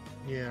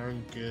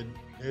aren't good.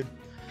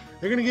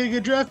 They're going to get a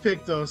good draft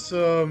pick, though,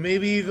 so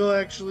maybe they'll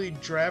actually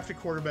draft a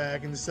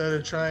quarterback instead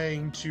of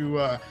trying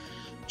to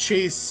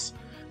chase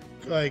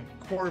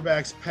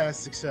quarterbacks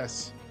past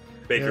success.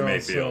 Baker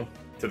Mayfield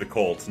to the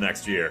Colts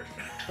next year.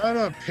 But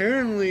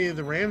apparently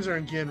the Rams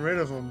aren't getting rid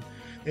of him.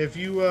 If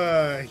you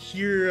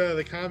hear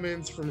the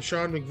comments from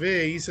Sean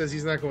McVay, he says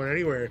he's not going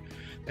anywhere.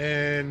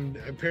 And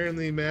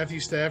apparently Matthew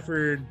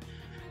Stafford's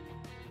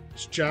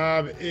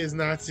job is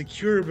not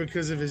secure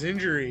because of his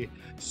injury.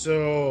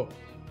 So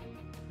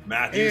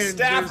Matthew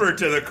Stafford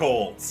to the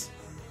Colts.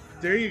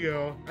 There you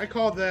go. I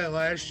called that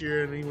last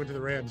year and he went to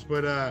the Rams.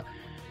 But I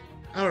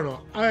don't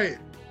know.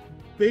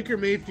 Baker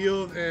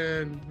Mayfield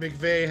and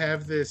McVay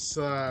have this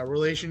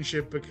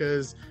relationship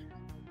because,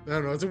 I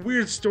don't know, it's a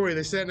weird story.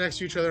 They sat next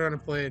to each other on a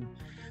plane.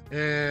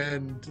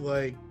 And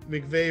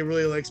McVay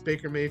really likes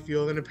Baker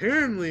Mayfield, and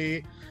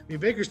apparently,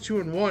 Baker's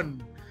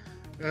 2-1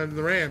 on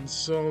the Rams.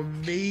 So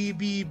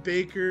maybe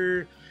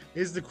Baker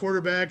is the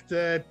quarterback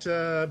that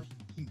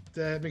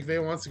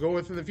McVay wants to go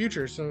with in the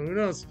future. So who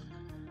knows?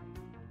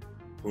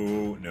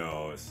 Who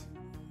knows?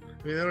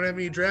 They don't have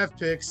any draft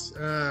picks.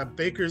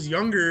 Baker's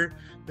younger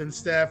than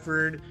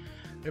Stafford.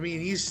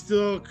 He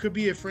still could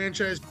be a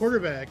franchise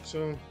quarterback.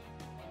 So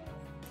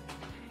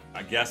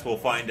I guess we'll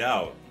find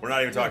out. We're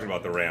not even talking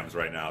about the Rams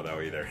right now,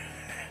 though, either.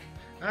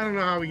 I don't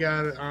know how we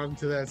got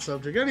onto that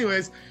subject.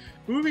 Anyways,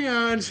 moving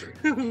on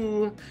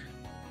to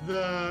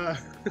the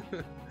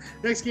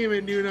next game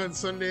at noon on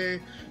Sunday.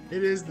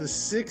 It is the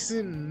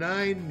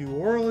 6-9 New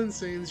Orleans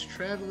Saints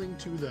traveling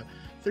to the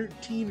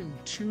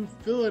 13-2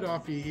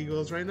 Philadelphia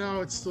Eagles. Right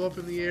now, it's still up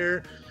in the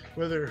air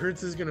whether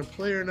Hurts is going to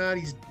play or not.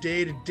 He's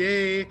day to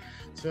day,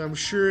 so I'm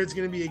sure it's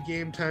going to be a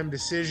game time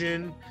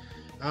decision.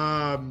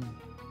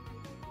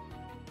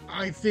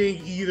 I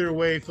think either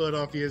way,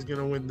 Philadelphia is going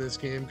to win this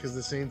game because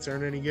the Saints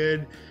aren't any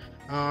good.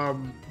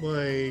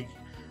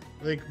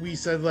 Like we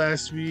said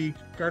last week,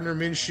 Gardner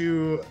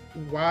Minshew,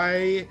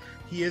 why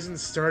he isn't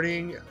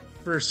starting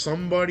for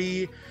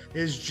somebody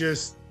is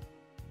just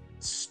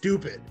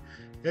stupid.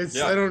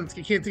 Yeah.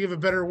 I can't think of a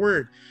better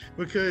word,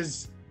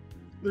 because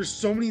there's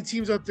so many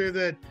teams out there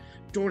that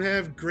don't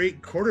have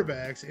great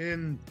quarterbacks,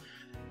 and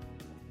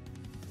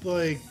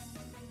like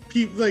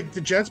like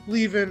the Jets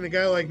believe in a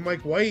guy like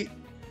Mike White,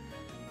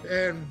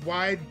 and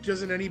why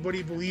doesn't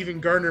anybody believe in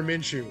Gardner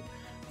Minshew?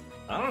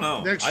 I don't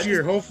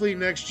know. Hopefully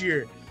next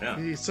year,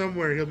 yeah.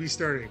 somewhere he'll be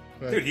starting.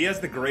 But Dude, he has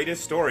the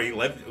greatest story. He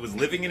was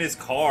living in his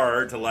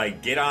car to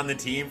like get on the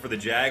team for the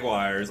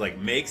Jaguars, like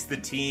makes the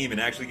team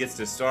and actually gets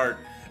to start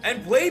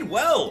and played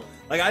well.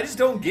 Like, I just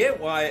don't get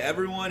why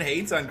everyone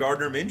hates on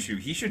Gardner Minshew.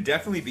 He should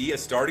definitely be a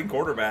starting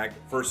quarterback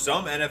for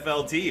some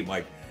NFL team.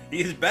 Like, he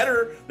is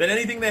better than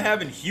anything they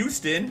have in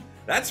Houston.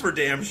 That's for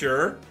damn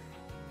sure.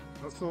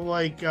 also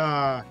like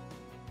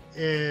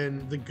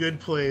in The Good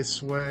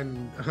Place,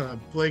 when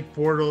Blake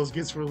Bortles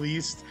gets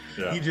released,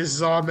 Yeah. he just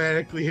is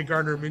automatically a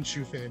Gardner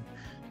Minshew fan.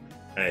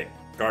 Hey,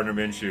 Gardner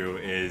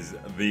Minshew is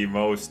the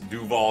most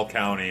Duval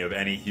County of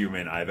any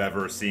human I've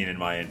ever seen in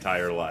my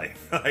entire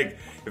life. Like,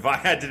 if I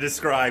had to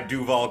describe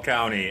Duval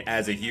County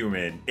as a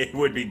human, it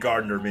would be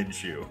Gardner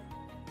Minshew.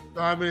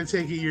 I'm going to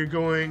take it you're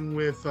going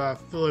with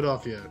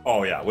Philadelphia.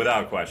 Oh, yeah,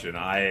 without question.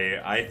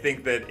 I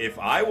think that if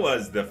I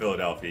was the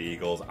Philadelphia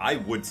Eagles, I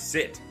would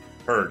sit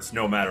Hurts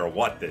no matter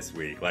what this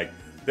week. Like,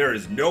 there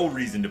is no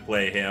reason to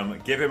play him.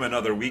 Give him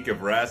another week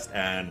of rest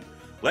and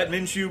let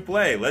Minshew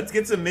play. Let's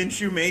get some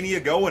Minshew mania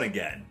going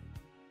again.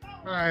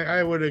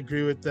 I would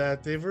agree with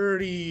that. They've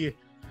already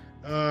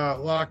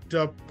locked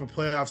up a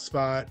playoff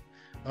spot.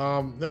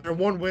 They're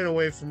one win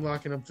away from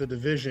locking up the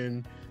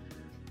division.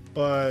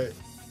 But,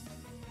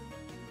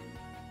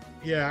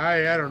 yeah,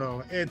 I don't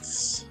know.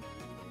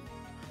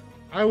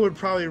 I would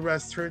probably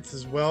rest Hurts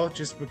as well,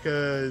 just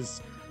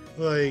because,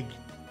 like,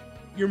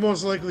 you're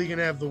most likely going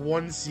to have the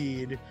 1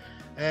 seed,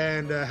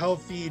 and a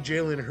healthy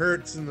Jalen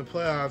Hurts in the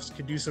playoffs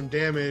could do some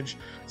damage.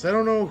 So I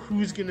don't know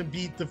who's going to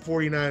beat the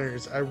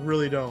 49ers. I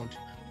really don't.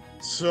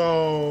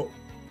 So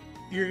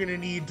you're going to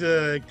need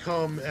to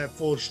come at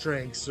full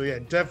strength. So, yeah,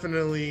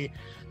 definitely.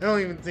 I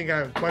don't even think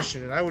I would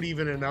question it. I would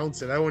even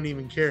announce it. I wouldn't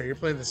even care. You're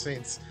playing the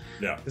Saints.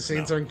 Yeah, The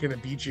Saints aren't going to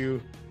beat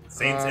you.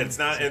 Saints, it's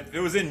not. If it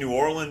was in New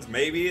Orleans,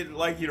 maybe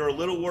like you're a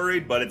little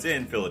worried, but it's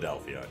in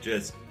Philadelphia.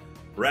 Just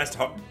rest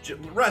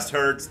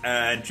Hurts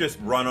and just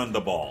run on the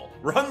ball.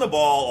 Run the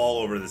ball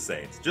all over the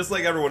Saints, just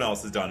like everyone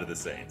else has done to the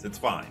Saints. It's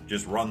fine.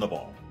 Just run the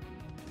ball.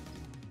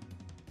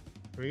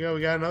 Here we go.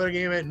 We got another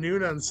game at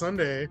noon on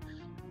Sunday,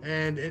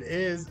 and it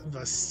is the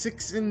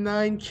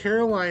 6-9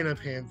 Carolina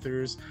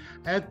Panthers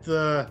at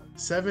the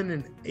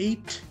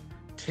 7-8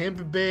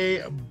 Tampa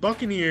Bay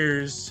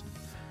Buccaneers.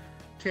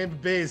 Tampa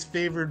Bay is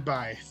favored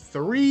by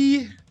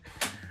 3.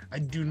 I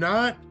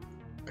cannot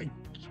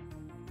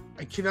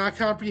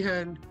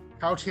comprehend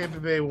how Tampa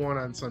Bay won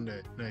on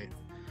Sunday night.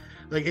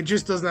 Like, it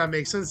just does not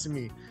make sense to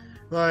me.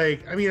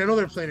 Like, I mean, I know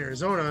they're playing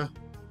Arizona,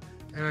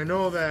 and I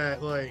know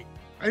that, like,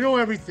 I know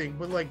everything,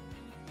 but, like,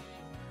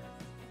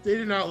 they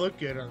did not look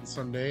good on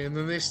Sunday, and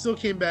then they still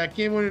came back.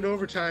 Game went into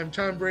overtime.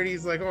 Tom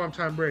Brady's like, oh, I'm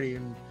Tom Brady,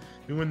 and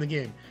we win the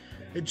game.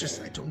 I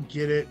don't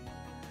get it.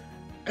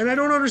 And I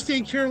don't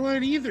understand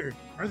Carolina either.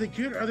 Are they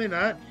good? Are they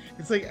not?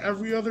 It's like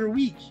every other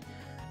week.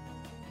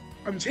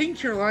 I'm taking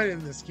Carolina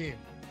in this game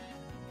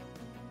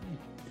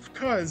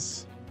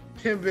because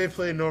Tampa Bay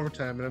played in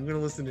overtime, and I'm going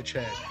to listen to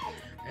Chad.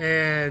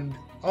 And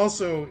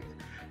also,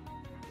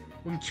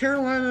 when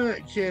Carolina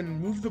can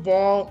move the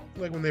ball,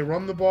 like when they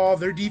run the ball,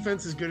 their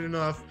defense is good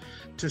enough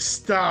to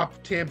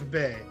stop Tampa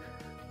Bay.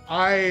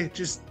 I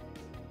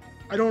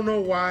don't know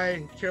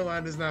why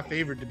Carolina is not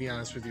favored, to be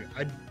honest with you.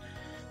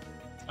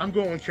 I'm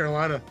going with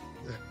Carolina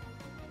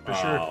for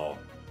sure.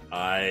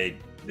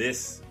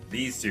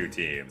 These two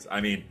teams. I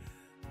mean,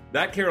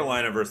 that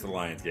Carolina versus the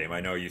Lions game. I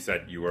know you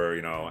said you were,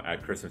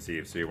 at Christmas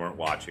Eve, so you weren't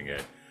watching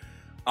it.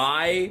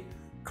 I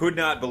could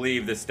not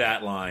believe the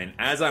stat line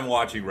as I'm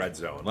watching Red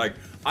Zone. Like,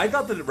 I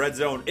thought that Red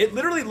Zone, it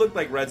literally looked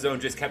like Red Zone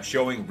just kept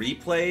showing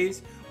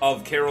replays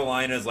of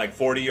Carolina's like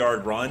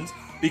 40-yard runs,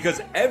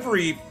 because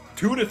every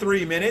 2 to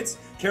 3 minutes,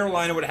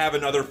 Carolina would have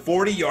another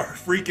 40-yard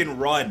freaking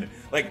run.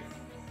 Like,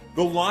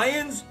 the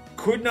Lions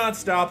could not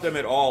stop them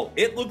at all.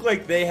 It looked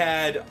like they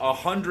had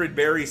 100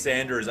 Barry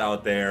Sanders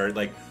out there.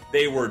 Like,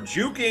 they were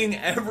juking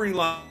every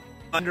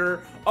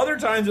linebacker. Other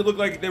times it looked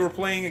like they were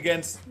playing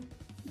against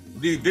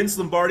the Vince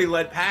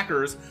Lombardi-led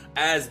Packers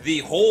as the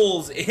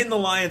holes in the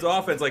Lions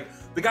offense. Like,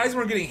 the guys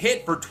weren't getting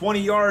hit for 20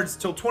 yards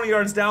till 20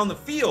 yards down the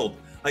field.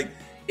 Like,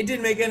 it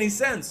didn't make any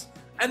sense.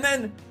 And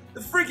then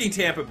the freaking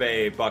Tampa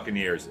Bay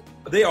Buccaneers,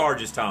 they are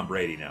just Tom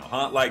Brady now,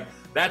 huh? Like,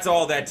 that's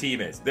all that team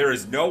is. There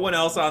is no one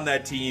else on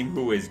that team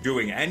who is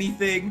doing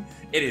anything.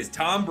 It is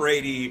Tom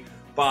Brady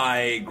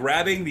by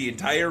grabbing the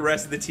entire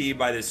rest of the team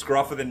by the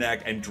scruff of the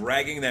neck and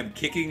dragging them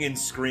kicking and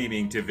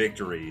screaming to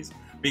victories,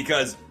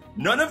 because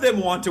none of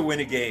them want to win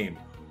a game.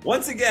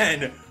 Once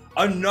again,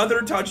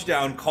 another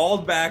touchdown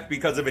called back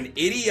because of an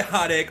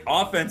idiotic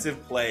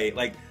offensive play.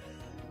 Like,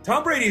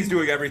 Tom Brady is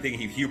doing everything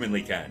he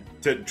humanly can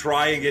to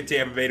try and get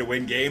Tampa Bay to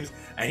win games,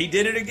 and he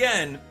did it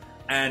again.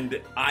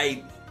 And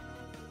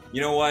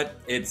You know what?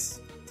 It's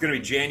going to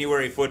be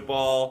January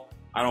football.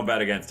 I don't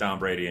bet against Tom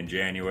Brady in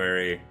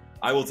January.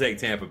 I will take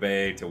Tampa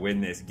Bay to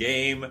win this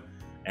game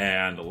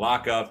and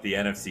lock up the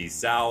NFC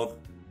South.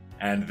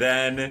 And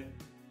then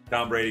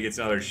Tom Brady gets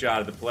another shot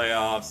at the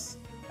playoffs.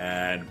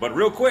 But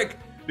real quick,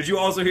 did you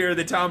also hear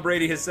that Tom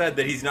Brady has said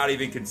that he's not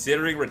even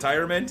considering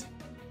retirement?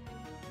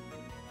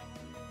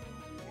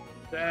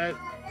 That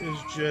is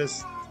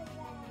just...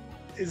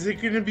 Is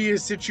it going to be a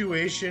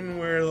situation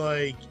where,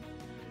 like,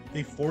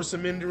 they force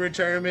him into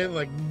retirement,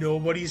 like,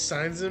 nobody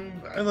signs him?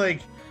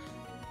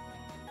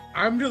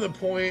 I'm to the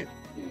point,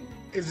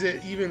 is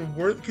it even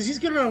worth... Because he's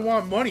going to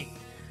want money.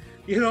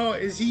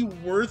 Is he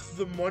worth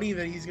the money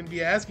that he's going to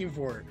be asking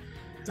for?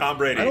 Tom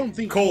Brady. I don't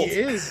think Colt. he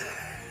is.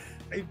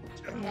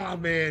 Oh,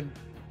 man.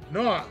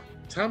 No,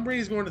 Tom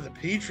Brady's going to the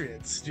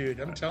Patriots, dude.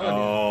 I'm telling you.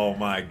 Oh,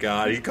 my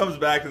God. He comes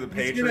back to the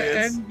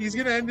Patriots. He's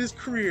going to end his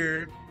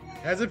career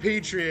as a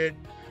Patriot.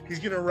 He's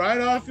going to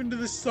ride off into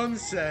the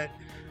sunset,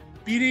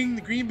 beating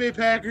the Green Bay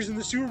Packers in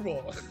the Super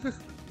Bowl.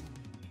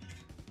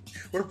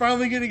 We're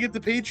finally going to get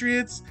the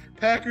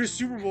Patriots-Packers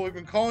Super Bowl we've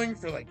been calling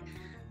for like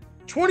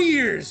 20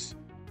 years.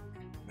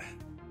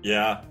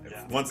 Yeah.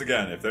 Once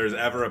again, if there's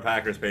ever a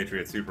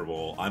Packers-Patriots Super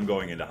Bowl, I'm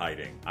going into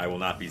hiding. I will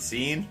not be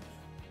seen.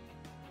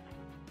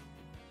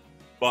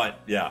 But,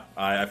 yeah,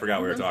 I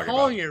forgot we were talking about. I'm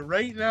calling it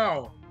right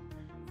now.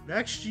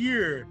 Next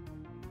year,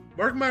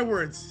 mark my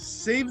words,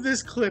 save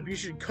this clip. You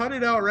should cut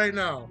it out right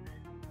now.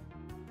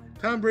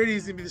 Tom Brady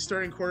is going to be the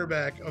starting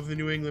quarterback of the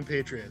New England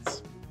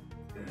Patriots.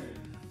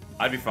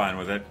 I'd be fine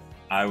with it.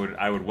 I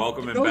would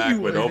welcome him back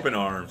with open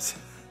arms.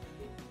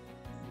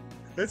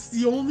 That's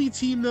the only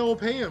team that will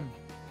pay him.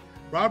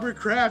 Robert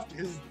Kraft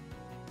is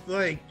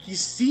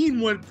he's seen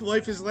what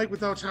life is like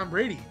without Tom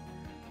Brady.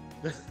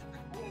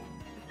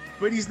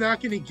 But he's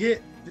not going to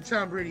get the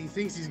Tom Brady he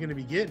thinks he's going to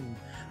be getting.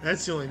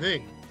 That's the only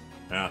thing.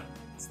 Yeah,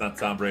 it's not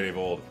Tom Brady of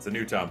old. It's a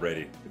new Tom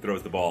Brady who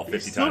throws the ball 50 times a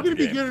game. He's still going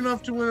to be good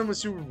enough to win him a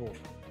Super Bowl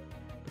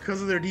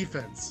because of their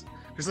defense.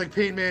 Just like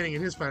Peyton Manning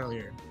in his final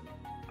year.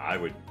 I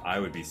would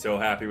be so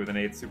happy with an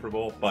 8th Super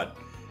Bowl, but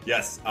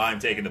yes, I'm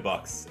taking the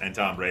Bucs and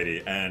Tom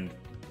Brady, and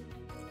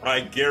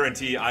I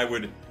guarantee I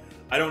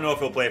don't know if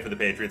he'll play for the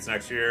Patriots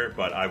next year,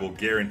 but I will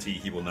guarantee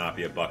he will not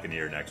be a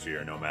Buccaneer next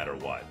year, no matter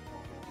what.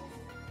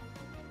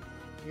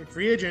 You're a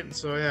free agent,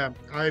 so yeah,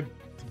 the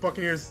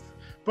Buccaneers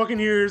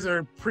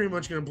are pretty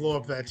much going to blow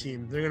up that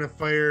team. They're going to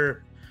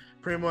fire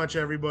pretty much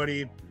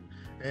everybody,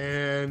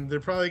 and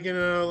they're probably going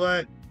to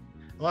let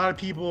a lot of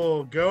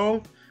people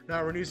go,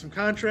 not renew some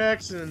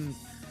contracts, and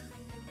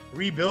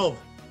rebuild.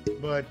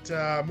 But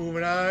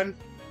moving on,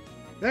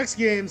 next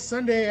game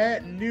Sunday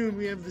at noon,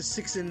 we have the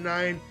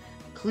 6-9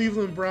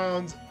 Cleveland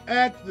Browns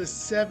at the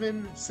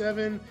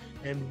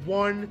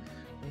 7-1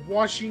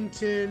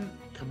 Washington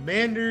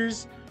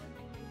Commanders.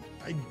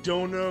 I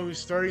don't know who's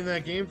starting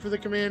that game for the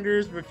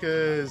Commanders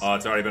because... Oh,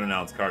 it's already been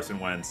announced. Carson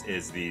Wentz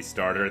is the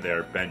starter.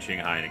 They're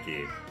benching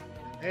Heineke.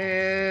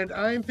 And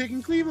I'm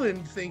picking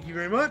Cleveland. Thank you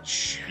very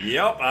much.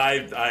 Yep,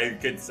 I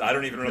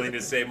don't even really need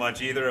to say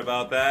much either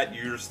about that.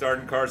 You're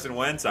starting Carson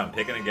Wentz. I'm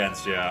picking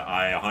against you.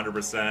 I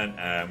 100%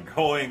 am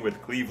going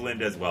with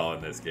Cleveland as well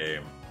in this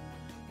game.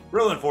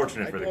 Real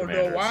unfortunate for the Commanders.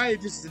 I don't know why.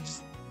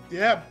 Just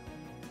yeah.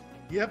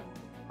 Yep.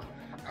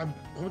 I'm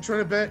trying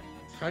to bet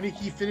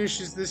Heineke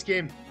finishes this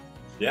game.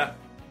 Yeah.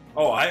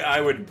 Oh, I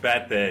would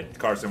bet that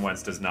Carson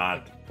Wentz does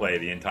not play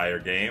the entire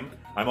game.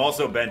 I'm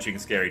also benching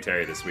Scary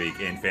Terry this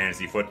week in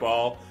fantasy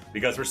football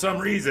because for some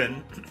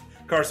reason,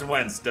 Carson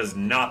Wentz does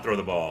not throw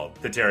the ball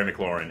to Terry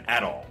McLaurin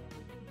at all.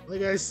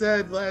 Like I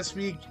said last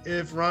week,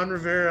 if Ron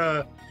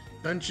Rivera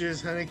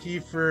benches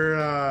Heineke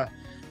for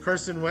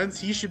Carson Wentz,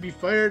 he should be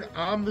fired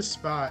on the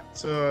spot.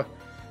 So,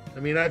 I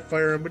mean, I'd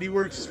fire him, but he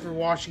works for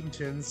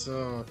Washington,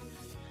 so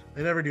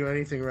they never do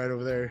anything right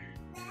over there.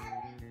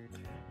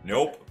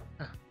 Nope.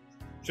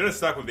 Should have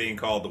stuck with being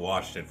called the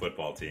Washington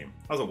Football Team.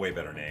 That was a way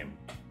better name.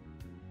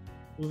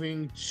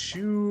 Moving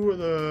to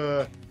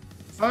the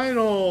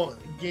final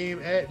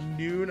game at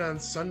noon on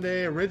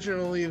Sunday.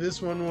 Originally,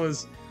 this one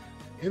was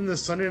in the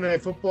Sunday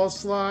Night Football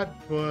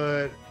slot,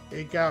 but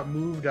it got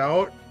moved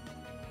out,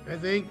 I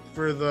think,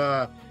 for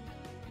the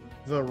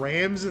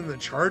Rams and the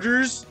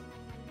Chargers.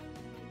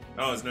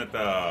 Oh, isn't it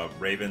the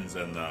Ravens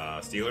and the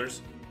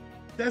Steelers?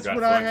 That's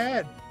what I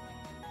had.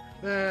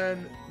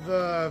 Then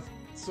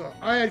so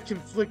I had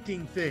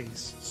conflicting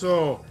things.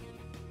 So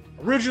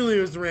originally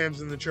it was the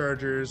Rams and the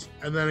Chargers,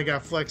 and then it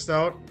got flexed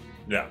out.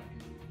 Yeah.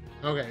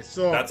 Okay,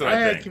 so that's what I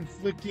had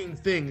conflicting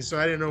things, so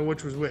I didn't know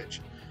which was which.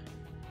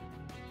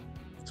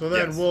 So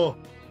then we'll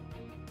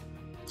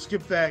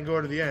skip that and go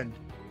to the end.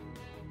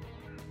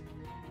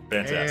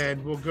 Fantastic.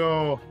 And we'll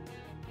go.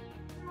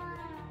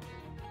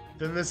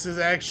 Then this is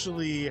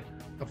actually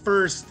the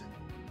first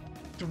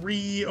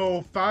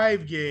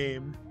 3:05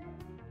 game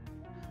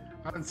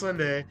on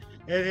Sunday.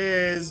 It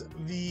is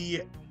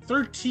the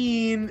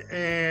 13,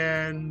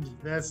 and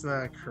that's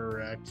not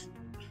correct.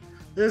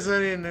 I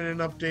didn't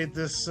update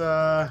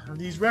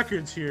these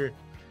records here.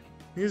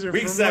 These are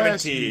week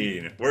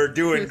 17. We're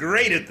doing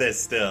great at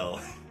this still.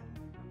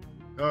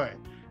 All right.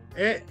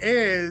 It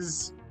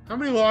is How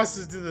many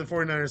losses do the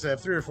 49ers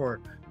have? 3 or 4?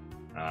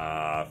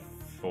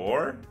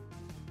 4?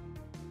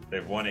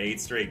 They've won 8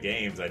 straight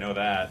games. I know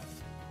that.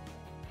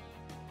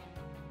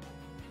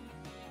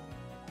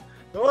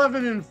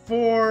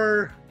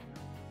 11-4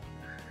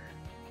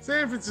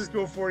 San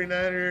Francisco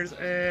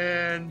 49ers,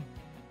 and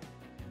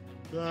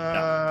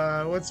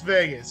what's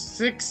Vegas?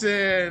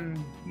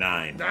 6-9.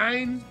 9.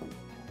 I'm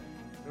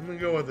gonna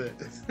go with it.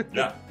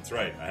 Yeah, that's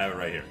right. I have it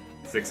right here.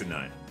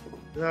 6-9.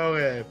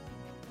 Okay.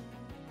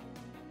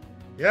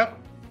 Yep.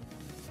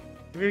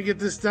 We're gonna get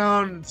this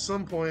down at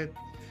some point.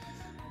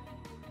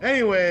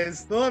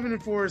 Anyways, the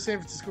 11-4 San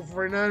Francisco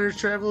 49ers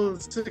travel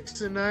to the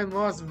 6-9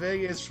 Las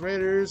Vegas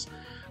Raiders.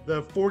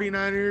 The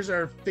 49ers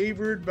are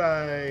favored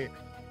by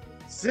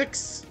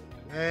 6,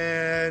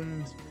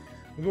 and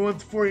I'm going with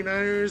the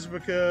 49ers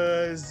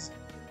because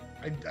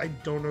I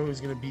don't know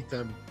who's going to beat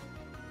them.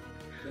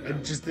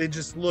 They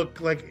just look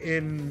like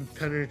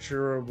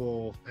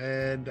impenetrable,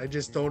 and I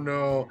just don't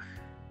know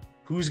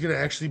who's going to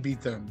actually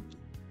beat them.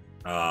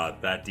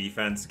 That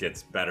defense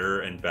gets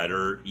better and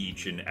better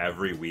each and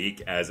every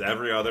week as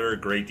every other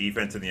great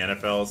defense in the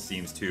NFL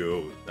seems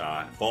to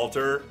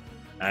falter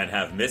and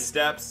have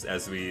missteps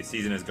as the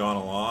season has gone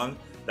along.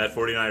 That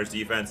 49ers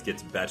defense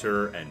gets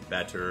better and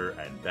better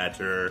and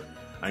better.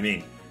 I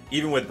mean,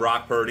 even with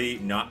Brock Purdy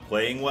not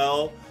playing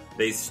well,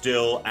 they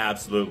still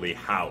absolutely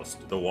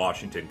housed the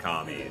Washington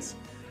Commies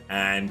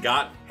and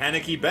got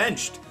Heineke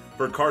benched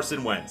for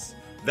Carson Wentz.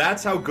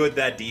 That's how good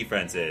that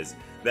defense is,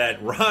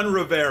 that Ron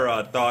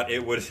Rivera thought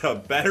it was a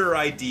better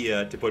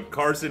idea to put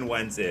Carson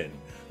Wentz in.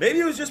 Maybe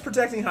it was just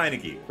protecting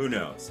Heineke. Who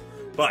knows?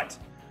 But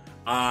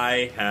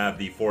I have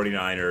the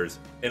 49ers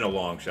in a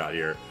long shot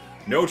here.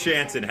 No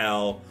chance in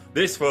hell.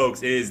 This,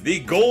 folks, is the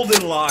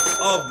golden lock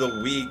of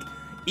the week.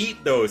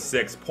 Eat those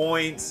 6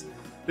 points.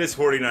 This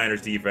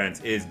 49ers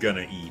defense is going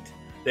to eat.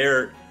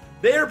 They're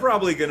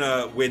probably going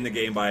to win the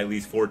game by at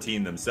least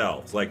 14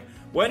 themselves. Like,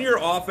 when your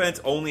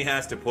offense only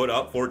has to put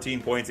up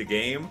 14 points a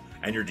game,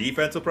 and your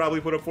defense will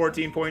probably put up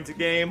 14 points a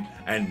game,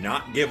 and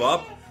not give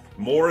up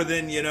more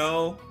than,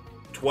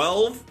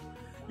 12,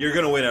 you're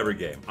going to win every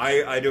game.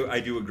 I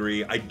do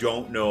agree. I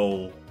don't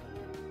know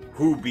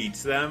who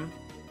beats them,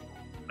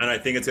 and I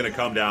think it's going to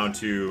come down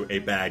to a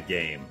bad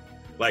game.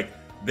 Like,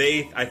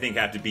 I think,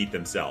 have to beat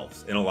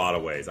themselves in a lot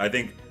of ways. I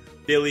think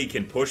Philly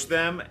can push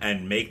them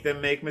and make them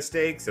make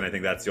mistakes, and I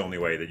think that's the only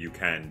way that you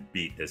can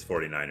beat this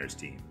 49ers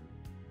team.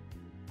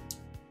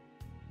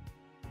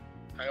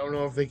 I don't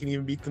know if they can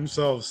even beat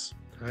themselves.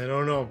 I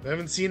don't know. I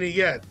haven't seen it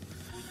yet.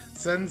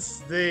 Since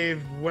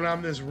they've went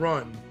on this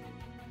run,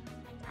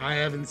 I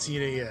haven't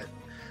seen it yet.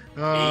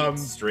 8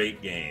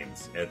 straight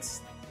games. It's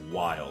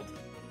wild.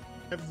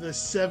 Have the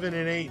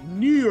 7-8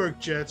 New York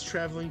Jets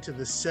traveling to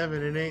the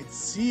 7-8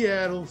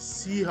 Seattle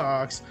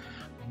Seahawks.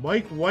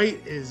 Mike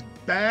White is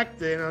back.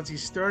 They announced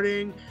he's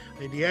starting.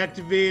 They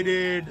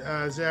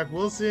deactivated Zach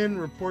Wilson.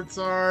 Reports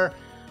are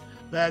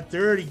that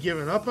they're already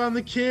giving up on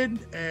the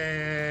kid,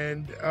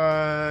 and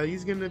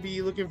he's going to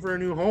be looking for a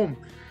new home,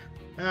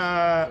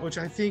 which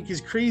I think is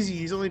crazy.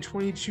 He's only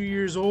 22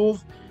 years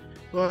old.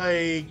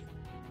 Like,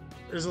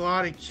 there's a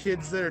lot of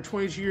kids that are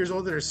 22 years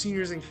old that are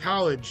seniors in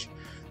college.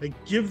 Like,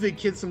 give the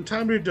kids some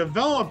time to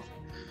develop.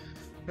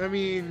 I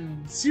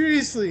mean,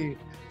 seriously,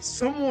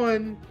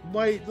 someone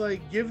might,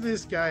 give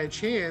this guy a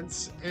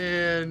chance,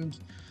 and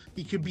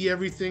he could be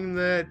everything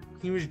that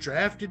he was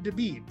drafted to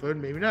be, but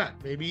maybe not.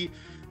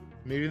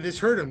 Maybe this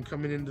hurt him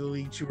coming into the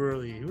league too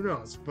early. Who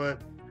knows?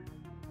 But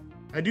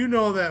I do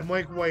know that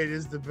Mike White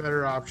is the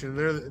better option.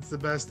 It's the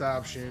best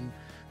option.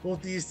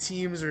 Both these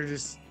teams are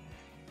just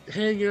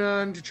hanging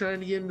on to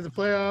trying to get into the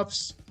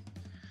playoffs.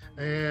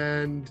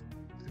 And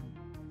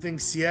I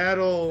think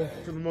Seattle,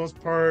 for the most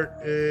part,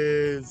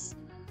 is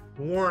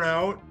worn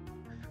out.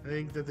 I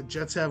think that the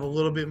Jets have a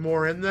little bit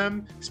more in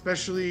them,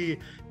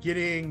 especially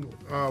getting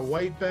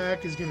White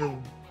back is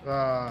going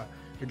to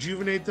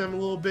rejuvenate them a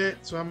little bit.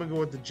 So I'm going to go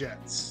with the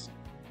Jets.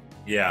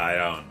 Yeah, I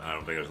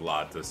don't think there's a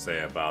lot to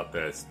say about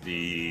this.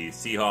 The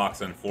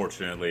Seahawks,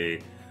 unfortunately,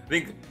 I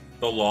think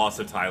the loss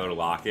of Tyler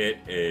Lockett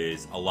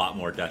is a lot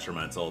more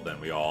detrimental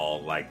than we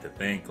all like to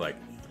think. Like,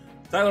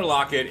 Tyler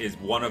Lockett is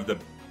one of the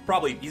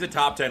he's a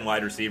top 10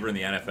 wide receiver in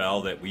the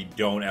NFL that we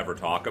don't ever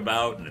talk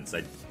about, and it's,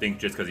 I think,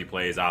 just because he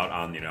plays out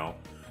on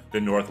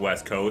the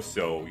Northwest Coast,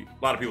 so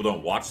a lot of people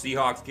don't watch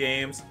Seahawks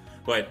games,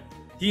 but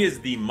he is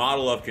the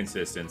model of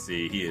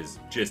consistency. He is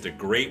just a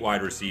great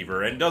wide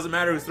receiver, and it doesn't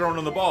matter who's throwing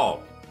him the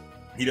ball.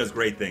 He does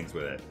great things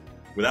with it.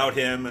 Without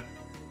him,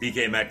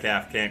 DK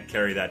Metcalf can't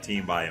carry that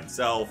team by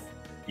himself,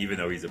 even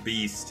though he's a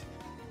beast.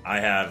 I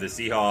have the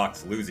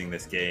Seahawks losing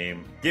this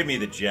game. Give me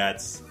the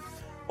Jets,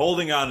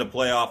 holding on to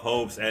playoff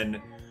hopes,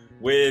 and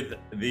with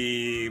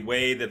the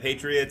way the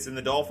Patriots and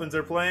the Dolphins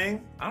are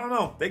playing, I don't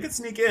know. They could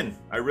sneak in.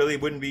 I really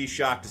wouldn't be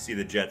shocked to see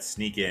the Jets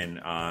sneak in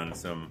on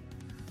some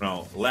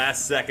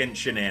last-second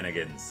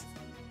shenanigans.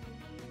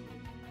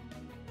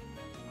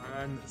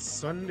 On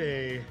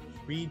Sunday,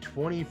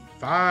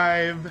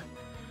 3:25,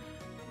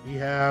 we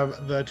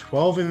have the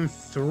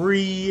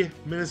 12-3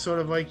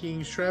 Minnesota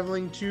Vikings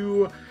traveling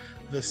to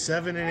the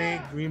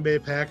 7-8 Green Bay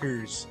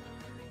Packers.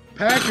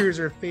 Packers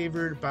are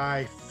favored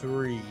by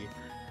 3.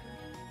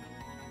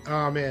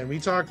 Oh man, we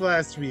talked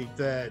last week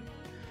that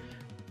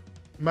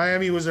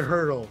Miami was a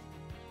hurdle.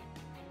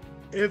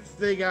 If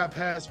they got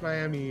past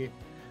Miami,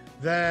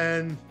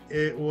 then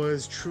it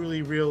was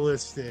truly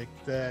realistic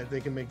that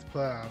they can make the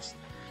playoffs.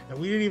 And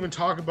we didn't even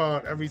talk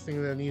about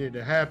everything that needed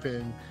to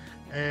happen.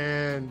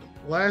 And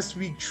last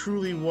week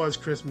truly was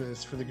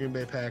Christmas for the Green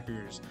Bay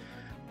Packers.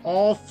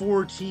 All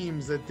 4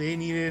 teams that they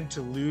needed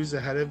to lose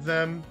ahead of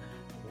them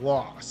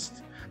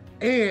lost.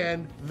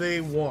 And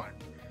they won.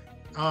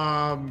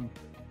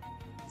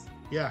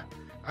 Yeah,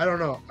 I don't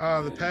know.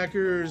 The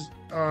Packers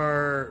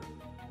are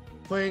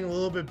playing a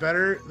little bit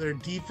better. Their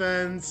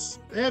defense,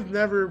 they have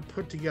never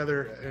put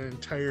together an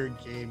entire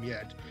game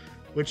yet,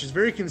 which is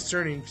very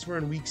concerning because we're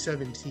in week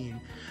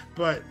 17.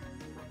 But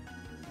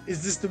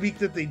is this the week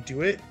that they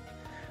do it?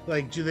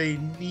 Like, do they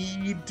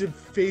need to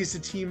face a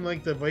team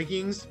like the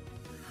Vikings?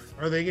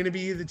 Are they going to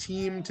be the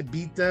team to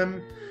beat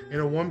them in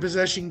a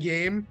one-possession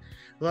game?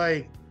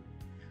 Like,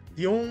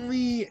 the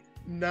only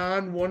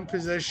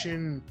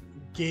non-one-possession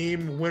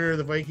game winner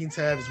the Vikings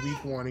have is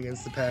week 1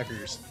 against the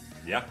Packers.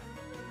 Yeah.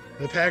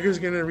 The Packers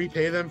going to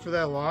repay them for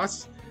that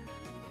loss?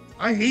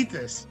 I hate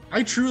this.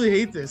 I truly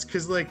hate this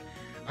because, like,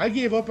 I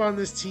gave up on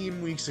this team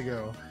weeks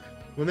ago.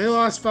 When they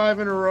lost 5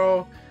 in a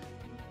row,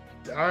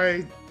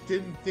 I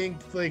didn't think,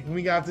 like, when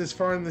we got this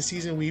far in the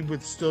season, we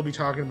would still be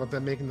talking about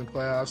them making the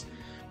playoffs.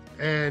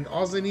 And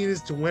all they need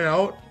is to win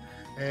out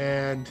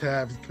and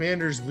have the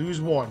Commanders lose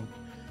 1,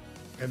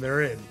 and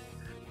they're in.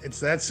 It's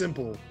that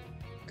simple.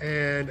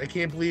 And I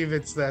can't believe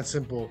it's that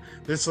simple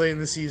this late in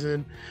the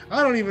season.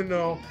 I don't even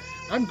know.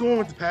 I'm going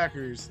with the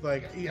Packers.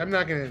 Like, I'm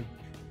not going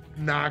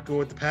to not go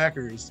with the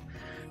Packers.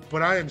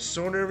 But I am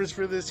so nervous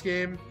for this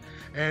game.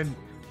 And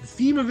the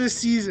theme of this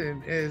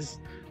season is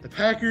the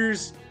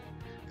Packers,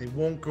 they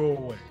won't go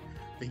away.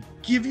 They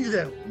give you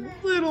that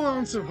little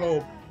ounce of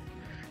hope,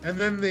 and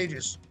then they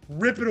just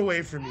rip it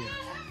away from you.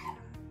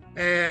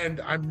 And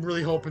I'm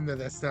really hoping that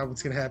that's not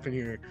what's going to happen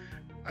here.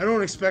 I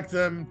don't expect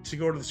them to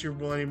go to the Super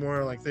Bowl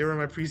anymore. Like, they were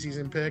my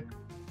preseason pick.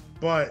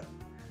 But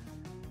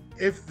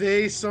if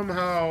they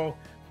somehow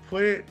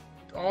put it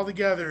all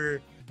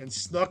together and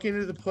snuck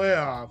into the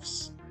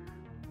playoffs,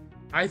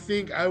 I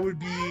think I would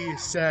be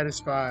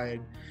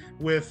satisfied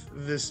with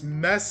this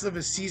mess of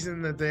a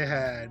season that they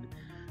had.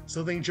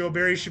 Still think Joe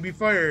Barry should be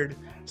fired.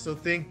 Still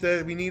think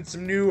that we need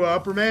some new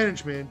upper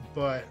management.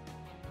 But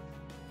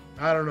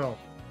I don't know.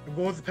 I'm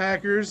going with the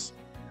Packers.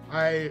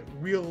 I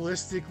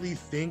realistically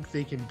think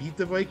they can beat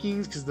the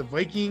Vikings because the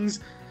Vikings,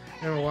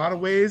 in a lot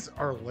of ways,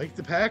 are like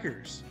the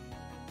Packers.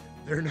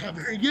 They're not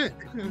very good.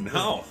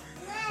 No.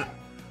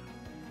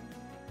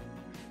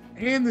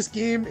 And this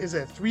game is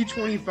at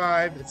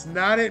 3:25. It's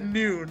not at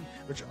noon,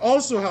 which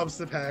also helps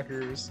the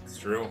Packers. It's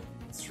true.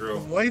 It's true.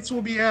 The lights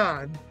will be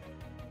on.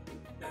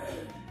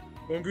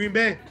 Going Green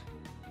Bay.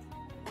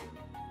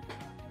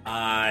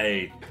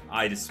 I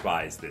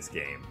despise this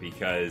game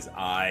because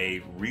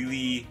I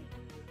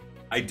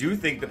do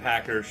think the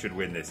Packers should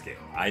win this game.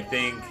 I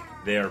think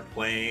they're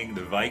playing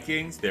the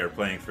Vikings. They're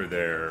playing for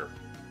their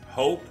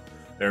hope.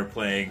 They're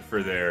playing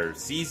for their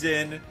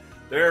season.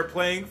 They're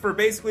playing for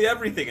basically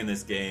everything in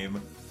this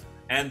game.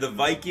 And the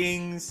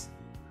Vikings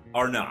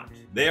are not.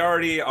 They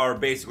already are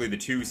basically the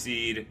 2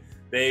 seed.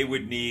 They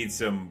would need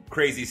some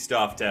crazy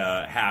stuff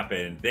to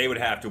happen. They would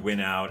have to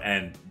win out,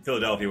 and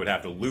Philadelphia would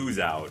have to lose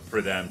out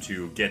for them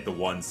to get the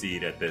 1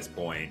 seed at this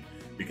point,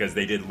 because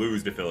they did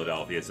lose to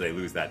Philadelphia, so they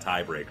lose that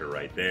tiebreaker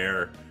right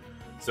there.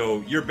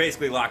 So you're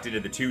basically locked into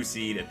the 2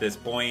 seed at this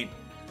point,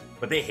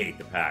 but they hate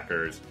the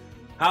Packers.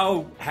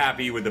 How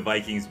happy would the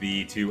Vikings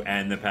be to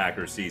end the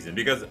Packers season?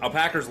 Because a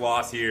Packers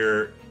loss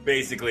here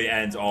basically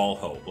ends all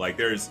hope. Like,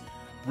 there's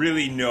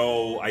really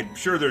I'm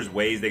sure there's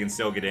ways they can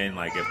still get in,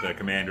 like if the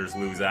Commanders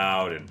lose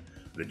out and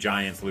the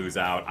Giants lose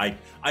out. I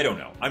don't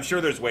know. I'm sure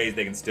there's ways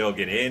they can still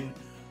get in,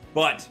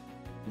 but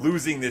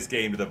losing this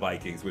game to the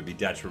Vikings would be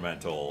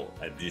detrimental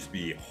and just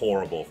be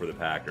horrible for the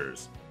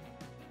Packers.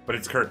 But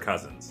it's Kirk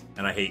Cousins,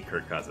 and I hate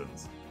Kirk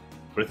Cousins.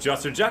 But it's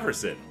Justin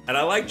Jefferson, and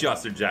I like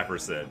Justin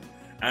Jefferson.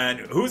 And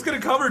who's going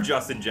to cover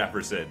Justin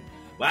Jefferson?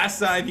 Last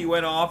time he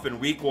went off in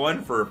week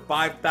 1 for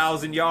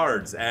 5,000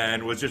 yards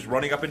and was just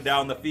running up and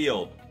down the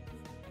field.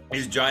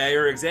 Is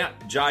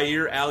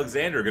Jair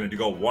Alexander going to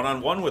go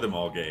one-on-one with him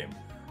all game?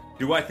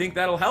 Do I think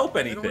that'll help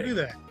anything? They don't do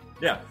that.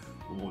 Yeah,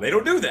 well, they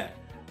don't do that.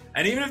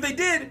 And even if they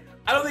did,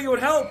 I don't think it would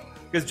help,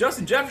 because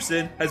Justin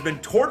Jefferson has been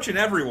torching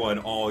everyone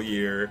all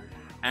year.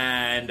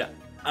 And,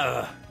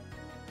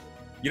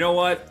 you know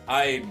what?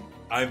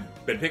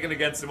 I've been picking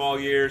against him all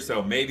year,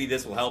 so maybe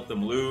this will help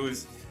them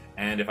lose.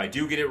 And if I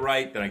do get it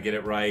right, then I get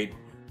it right.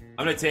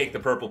 I'm going to take the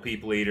Purple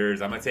People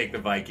Eaters. I'm going to take the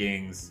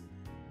Vikings.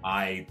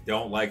 I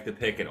don't like the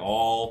pick at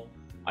all.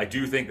 I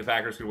do think the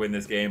Packers could win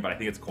this game, but I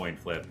think it's coin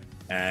flip.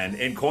 And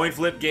in coin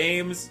flip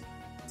games,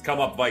 it's come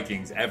up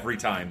Vikings every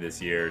time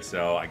this year.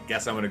 So I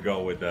guess I'm going to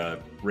go with the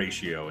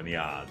ratio and the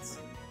odds.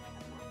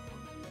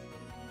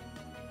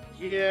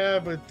 Yeah,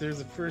 but there's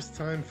a first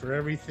time for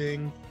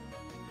everything.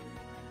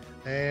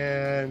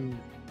 And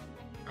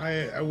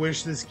I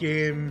wish this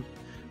game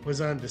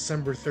was on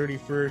December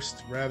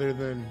 31st rather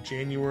than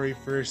January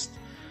 1st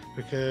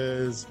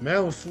because Matt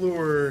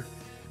LaFleur,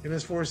 in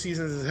his 4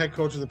 seasons as head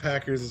coach of the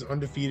Packers, is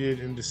undefeated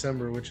in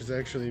December, which is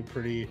actually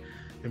pretty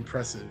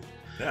impressive.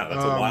 Yeah,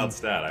 that's a wild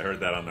stat. I heard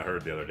that on the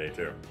herd the other day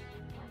too.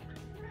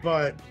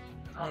 But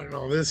I don't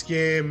know, this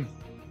game,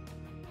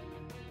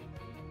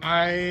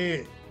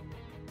 at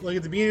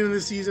the beginning of the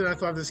season, I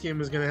thought this game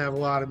was going to have a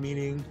lot of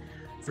meaning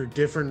for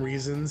different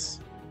reasons.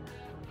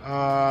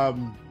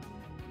 I'm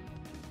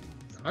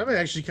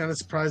actually kind of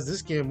surprised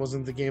this game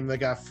wasn't the game that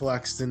got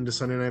flexed into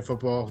Sunday Night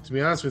Football, to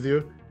be honest with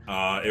you.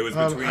 It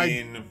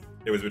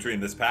was between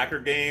this Packer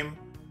game,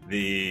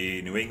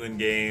 the New England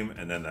game,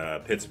 and then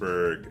the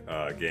Pittsburgh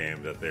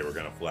game that they were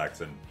going to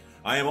flex. And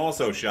I am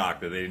also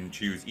shocked that they didn't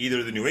choose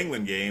either the New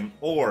England game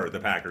or the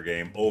Packer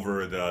game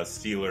over the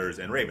Steelers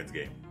and Ravens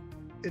game.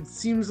 It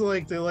seems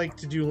like they like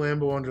to do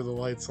Lambeau under the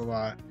lights a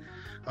lot.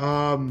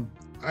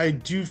 I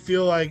do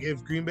feel like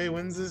if Green Bay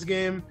wins this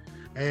game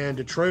and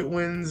Detroit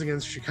wins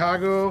against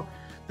Chicago,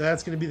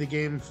 that's going to be the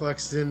game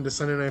flexed into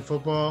Sunday Night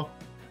Football.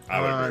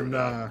 I would agree with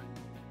that.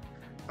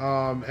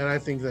 And I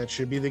think that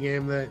should be the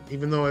game that,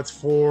 even though it's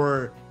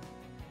for,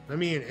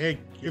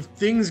 if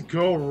things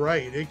go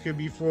right, it could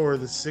be for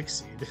the 6th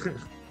seed.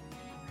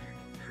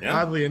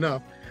 Yeah. Oddly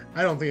enough.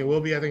 I don't think it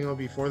will be. I think it'll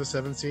be for the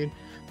 7th seed.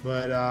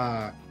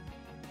 But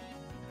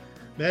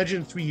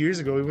imagine 3 years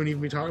ago, we wouldn't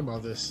even be talking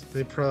about this.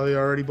 They'd probably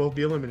already both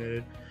be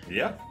eliminated.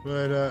 Yeah.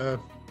 But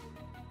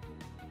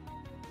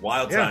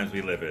wild times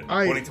we live in.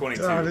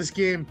 2022. This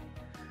game,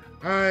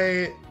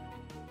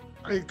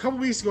 a couple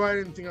weeks ago, I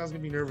didn't think I was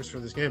going to be nervous for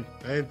this game.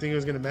 I didn't think it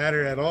was going to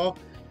matter at all.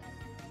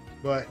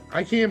 But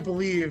I can't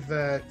believe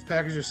that the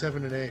Packers are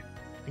 7-8.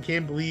 I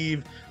can't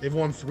believe they've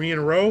won 3 in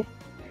a row.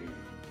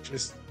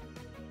 It's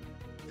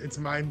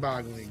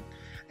mind-boggling.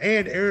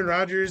 And Aaron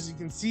Rodgers, you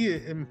can see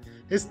it, and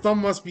his thumb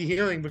must be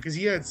healing because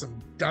he had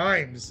some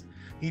dimes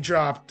he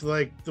dropped,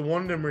 like the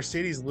one to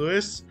Mercedes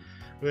Lewis,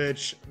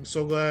 which I'm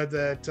so glad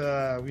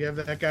that we have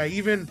that guy,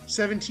 even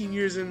 17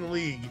 years in the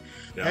league.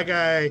 Yeah. That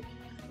guy,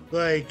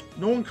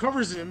 no one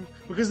covers him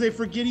because they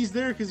forget he's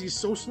there because he's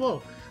so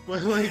slow. But,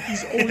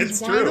 he's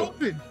always wide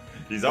open.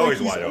 He's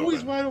always wide open.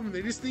 Always wide open.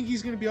 They just think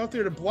he's going to be out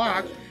there to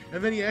block,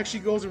 and then he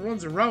actually goes and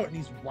runs a route, and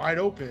he's wide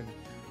open.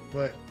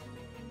 But,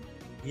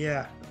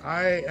 yeah,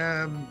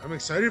 I'm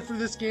excited for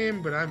this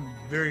game, but I'm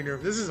very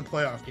nervous. This is a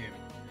playoff game.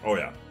 Oh,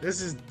 yeah.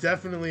 This is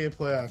definitely a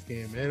playoff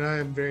game, and I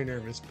am very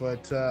nervous.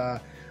 But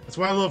that's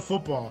why I love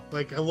football.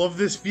 I love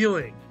this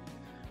feeling.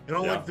 I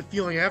don't like the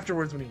feeling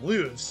afterwards when you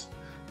lose.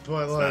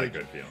 But, it's not a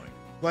good feeling.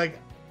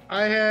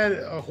 I had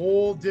a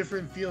whole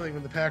different feeling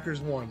when the Packers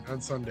won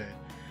on Sunday,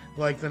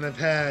 than I've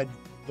had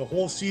the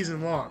whole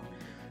season long.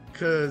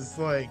 Because,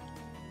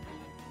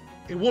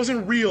 it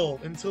wasn't real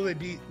until they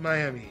beat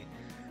Miami.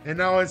 And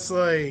now it's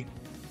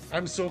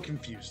I'm so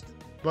confused.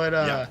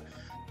 But,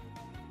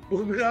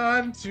 moving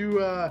on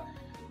to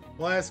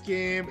last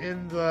game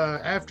in the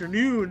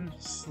afternoon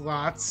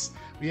slots,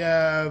 we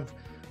have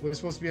what's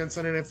supposed to be on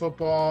Sunday Night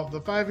Football,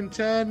 the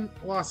 5-10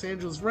 Los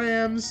Angeles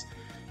Rams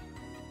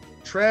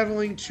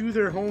traveling to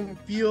their home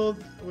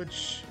field,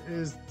 which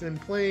is then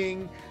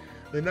playing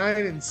the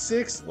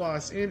 9-6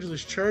 Los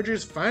Angeles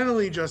Chargers.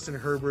 Finally, Justin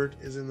Herbert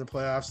is in the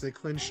playoffs. They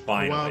clinched the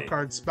wild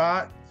card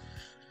spot.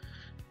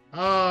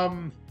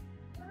 The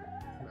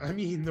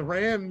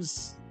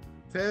Rams,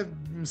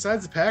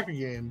 besides the Packer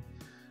game,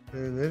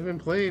 they've been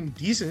playing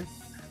decent.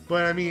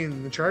 But,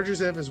 the Chargers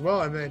have as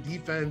well. And that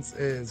defense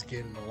is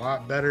getting a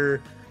lot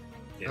better.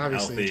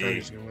 Obviously, the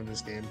Chargers are going to win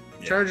this game.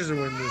 Yeah. Chargers are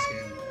winning this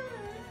game.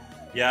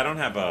 Yeah, I don't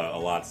have a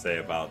lot to say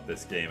about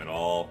this game at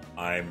all.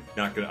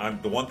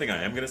 The one thing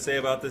I am going to say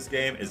about this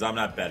game is I'm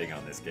not betting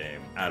on this game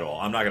at all.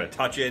 I'm not going to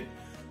touch it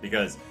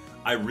because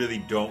I really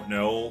don't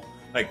know.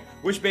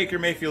 Which Baker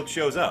Mayfield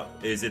shows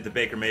up? Is it the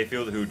Baker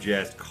Mayfield who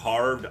just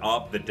carved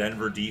up the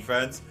Denver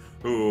defense,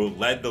 who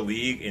led the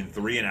league in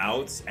 3 and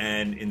outs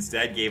and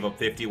instead gave up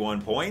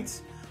 51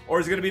 points?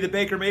 Or is it going to be the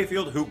Baker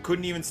Mayfield who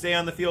couldn't even stay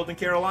on the field in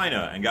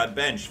Carolina and got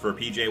benched for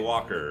P.J.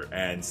 Walker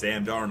and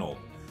Sam Darnold?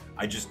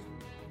 I just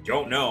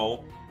don't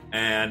know.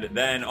 And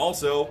then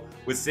also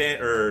with San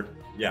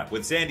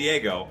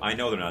Diego, I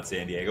know they're not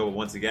San Diego, but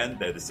once again,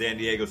 they're the San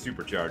Diego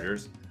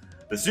Superchargers.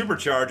 The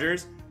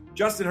Superchargers,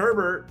 Justin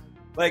Herbert,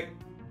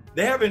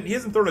 he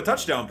hasn't thrown a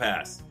touchdown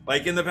pass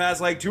in the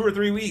past 2 or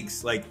 3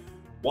 weeks.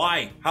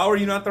 Why? How are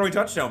you not throwing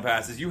touchdown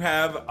passes? You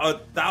have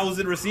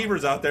 1,000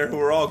 receivers out there who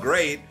are all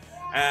great,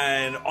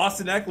 and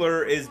Austin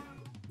Eckler is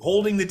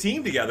holding the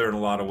team together in a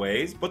lot of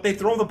ways, but they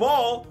throw the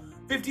ball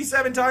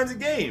 57 times a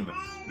game.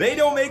 They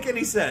don't make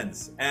any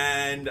sense,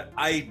 and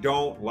I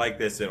don't like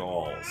this at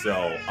all.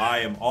 So I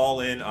am all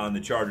in on the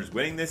Chargers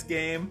winning this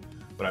game,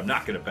 but I'm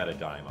not going to bet a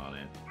dime on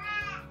it.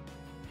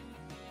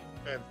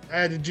 I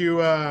had to do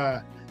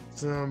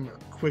some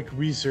quick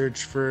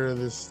research for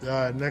this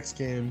next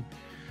game.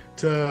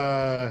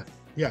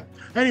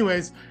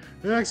 Anyways,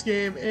 the next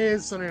game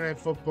is Sunday Night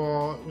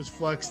Football. It was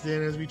flexed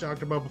in, as we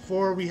talked about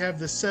before. We have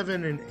the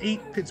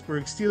 7-8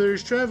 Pittsburgh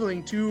Steelers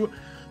traveling to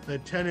the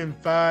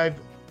 10-5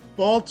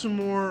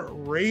 Baltimore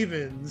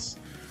Ravens.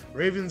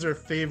 Ravens are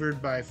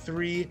favored by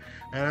 3,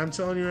 and I'm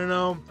telling you right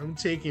now, I'm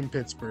taking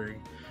Pittsburgh.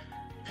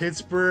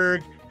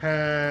 Pittsburgh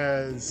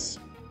has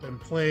been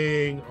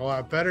playing a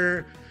lot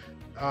better.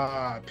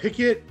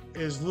 Pickett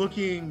is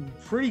looking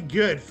pretty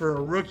good for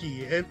a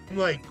rookie, and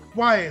like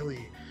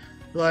quietly,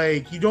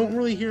 like you don't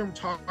really hear him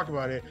talk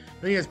about it.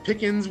 Then he has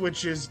Pickens,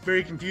 which is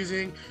very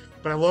confusing,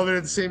 but I love it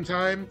at the same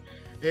time.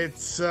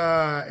 It's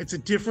a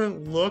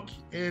different look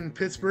in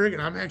Pittsburgh,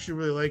 and I'm actually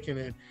really liking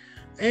it.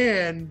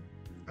 And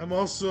I'm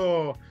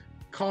also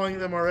calling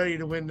them already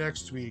to win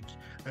next week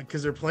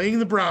because they're playing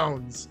the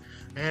Browns,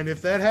 and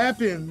if that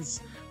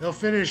happens, they'll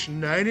finish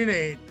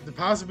 9-8. The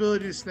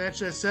possibility to snatch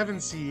that 7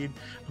 seed,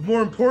 but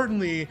more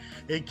importantly,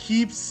 it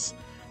keeps.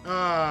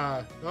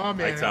 I can't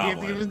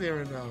think of his name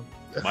right now.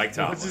 Mike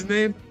Tomlin. What's his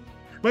name?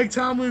 Mike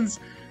Tomlin's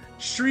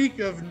streak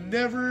of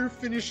never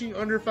finishing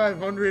under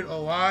 500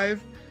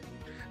 alive,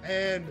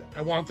 and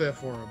I want that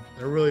for him.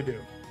 I really do.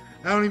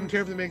 I don't even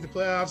care if they make the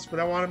playoffs, but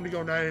I want him to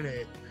go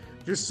 9-8,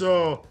 just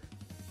so.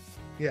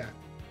 Yeah.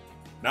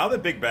 Now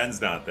that Big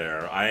Ben's not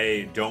there,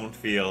 I don't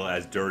feel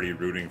as dirty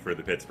rooting for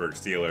the Pittsburgh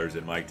Steelers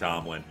and Mike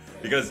Tomlin,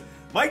 because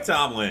Mike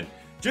Tomlin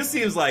just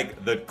seems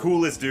like the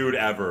coolest dude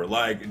ever.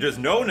 Like, just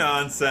no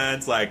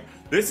nonsense. Like,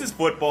 this is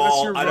football.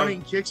 Unless you're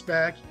running kicks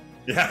back.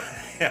 Yeah,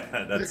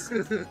 that's.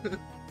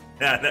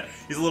 Yeah,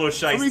 he's a little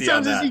shiesty on that. How many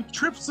times has he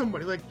tripped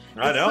somebody? Like, I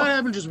know. It's not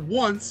happened just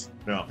once.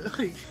 No.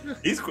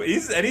 he's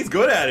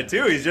good at it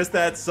too. He's just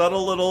that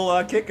subtle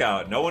little kick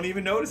out. No one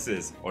even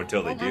notices, or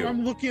until they do.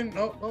 I'm looking.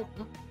 Oh.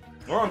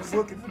 I'm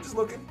just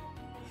looking.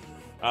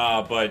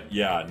 But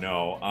yeah,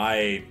 no.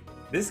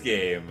 This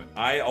game,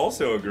 I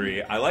also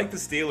agree. I like the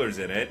Steelers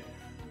in it.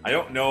 I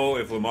don't know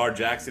if Lamar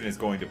Jackson is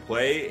going to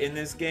play in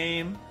this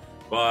game,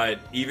 but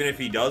even if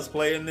he does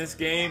play in this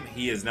game,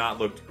 he has not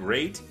looked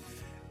great.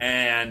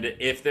 And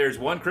if there's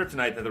one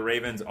kryptonite that the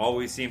Ravens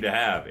always seem to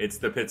have, it's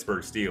the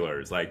Pittsburgh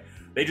Steelers. Like,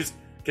 they just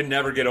can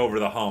never get over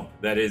the hump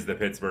that is the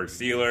Pittsburgh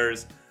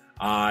Steelers.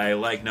 I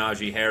like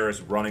Najee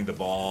Harris running the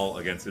ball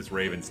against this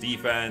Ravens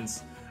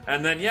defense.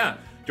 And then, yeah,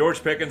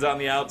 George Pickens on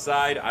the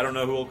outside. I don't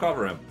know who will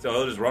cover him. So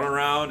he'll just run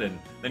around. And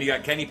then you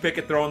got Kenny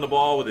Pickett throwing the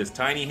ball with his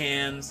tiny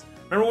hands.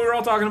 Remember when we were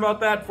all talking about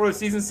that before the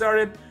season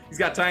started? He's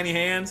got tiny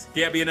hands.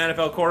 Can't be an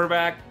NFL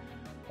quarterback.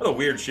 What a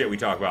weird shit we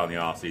talk about in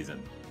the offseason.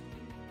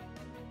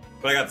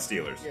 But I got the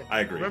Steelers. Yeah.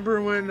 I agree.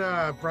 Remember when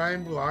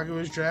Brian Bulaga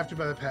was drafted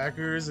by the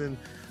Packers and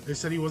they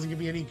said he wasn't going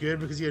to be any good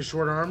because he had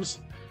short arms?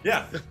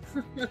 Yeah.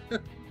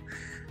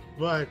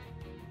 But,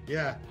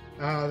 yeah,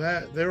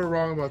 that they were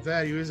wrong about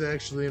that. He was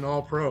actually an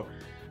all-pro.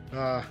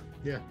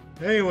 Yeah.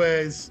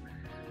 Anyways,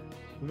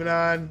 moving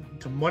on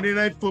to Monday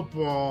Night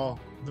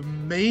Football, the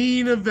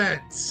main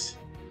event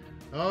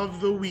of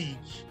the week.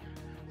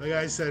 Like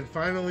I said,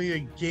 finally a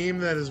game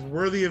that is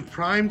worthy of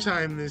prime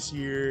time this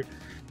year.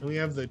 And we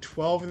have the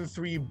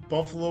 12-3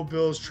 Buffalo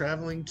Bills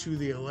traveling to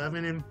the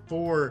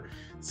 11-4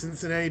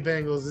 Cincinnati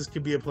Bengals. This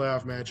could be a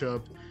playoff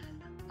matchup.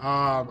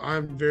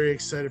 I'm very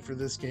excited for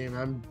this game.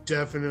 I'm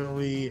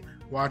definitely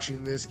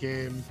watching this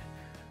game.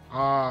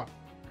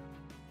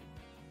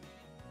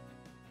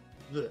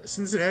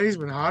 Cincinnati's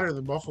been hotter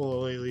than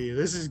Buffalo lately.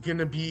 This is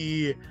gonna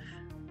be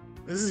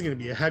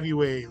a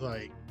heavyweight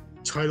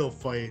title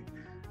fight.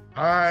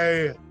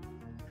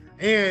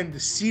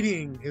 And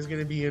seeding is going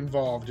to be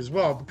involved as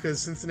well because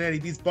Cincinnati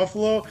beats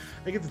Buffalo.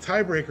 They get the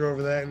tiebreaker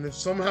over that. And if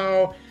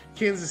somehow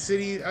Kansas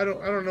City, I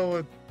don't know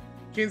what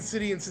Kansas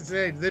City and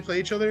Cincinnati, did they play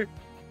each other?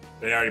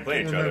 They already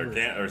played each other.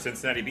 Or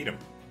Cincinnati beat them.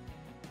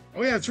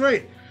 Oh, yeah, that's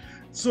right.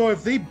 So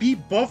if they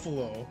beat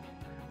Buffalo,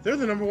 they're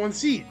the number 1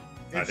 seed.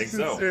 I think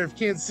so. Or if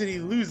Kansas City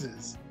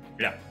loses.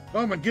 Yeah.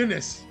 Oh, my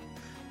goodness.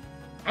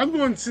 I'm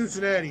going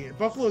Cincinnati.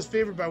 Buffalo is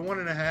favored by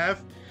 1.5.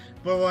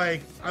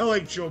 But, I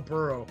like Joe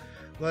Burrow.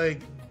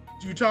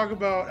 You talk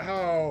about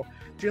how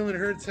Jalen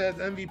Hurts has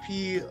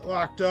MVP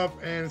locked up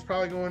and it's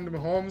probably going to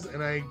Mahomes,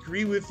 and I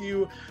agree with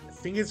you. I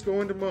think it's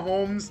going to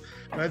Mahomes,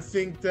 but I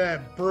think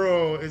that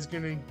Burrow is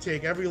going to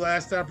take every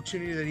last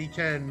opportunity that he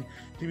can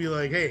to be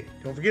like, hey,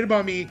 don't forget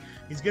about me.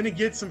 He's going to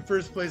get some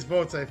first-place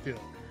votes, I feel.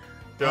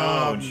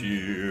 Don't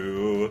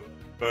you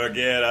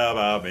forget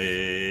about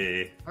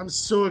me. I'm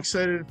so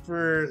excited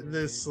for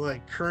this,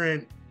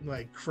 current,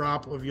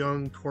 crop of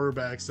young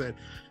quarterbacks that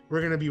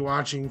we're going to be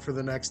watching for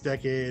the next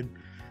decade.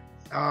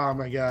 Oh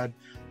my God.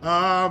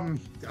 I'm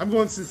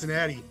going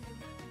Cincinnati.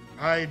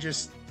 I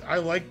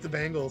like the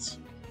Bengals.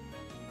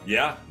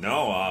 Yeah,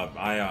 no,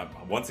 I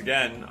once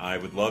again, I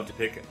would love to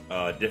pick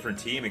a different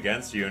team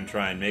against you and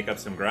try and make up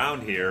some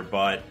ground here,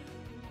 but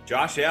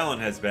Josh Allen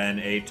has been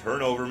a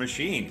turnover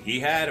machine. He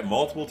had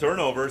multiple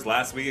turnovers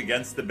last week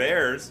against the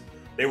Bears.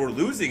 They were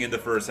losing in the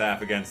first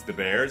half against the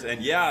Bears,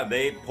 and yeah,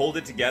 they pulled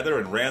it together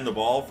and ran the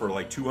ball for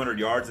 200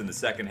 yards in the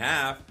second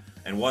half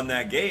and won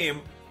that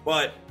game,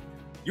 but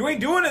you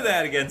ain't doing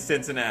that against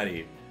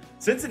Cincinnati.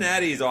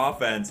 Cincinnati's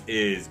offense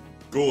is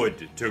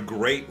good to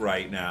great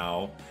right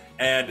now,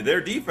 and their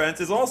defense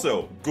is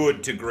also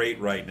good to great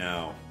right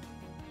now.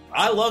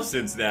 I love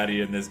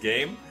Cincinnati in this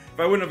game. If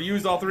I wouldn't have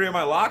used all 3 of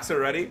my locks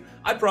already,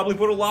 I'd probably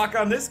put a lock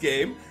on this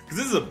game, because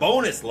this is a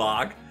bonus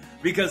lock,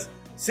 because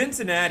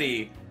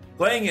Cincinnati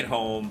playing at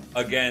home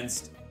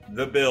against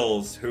the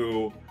Bills,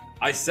 who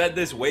I said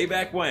this way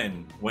back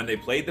when they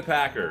played the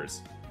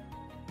Packers.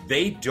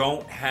 They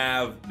don't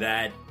have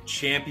that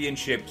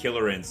championship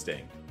killer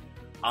instinct.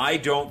 I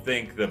don't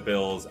think the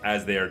Bills,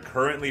 as they are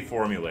currently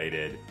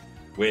formulated,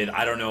 with,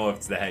 I don't know if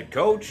it's the head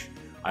coach,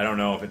 I don't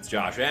know if it's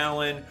Josh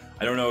Allen,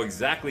 I don't know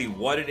exactly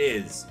what it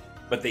is,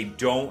 but they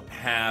don't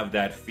have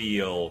that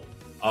feel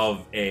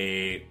of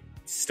a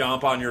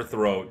stomp on your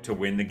throat to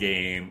win the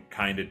game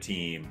kind of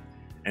team.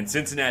 And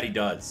Cincinnati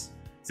does.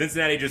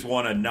 Cincinnati just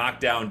won a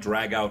knockdown,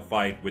 drag-out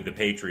fight with the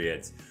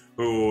Patriots,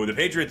 who the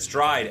Patriots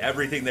tried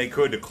everything they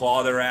could to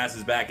claw their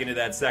asses back into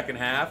that second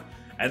half,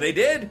 and they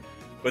did.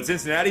 But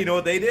Cincinnati, you know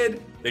what they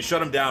did? They shut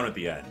them down at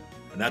the end.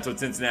 And that's what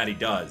Cincinnati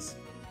does.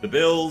 The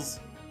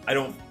Bills, I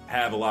don't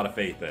have a lot of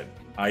faith in.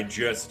 I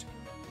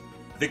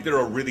think they're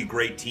a really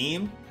great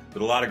team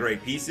with a lot of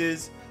great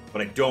pieces,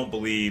 but I don't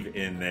believe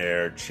in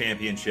their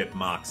championship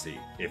moxie,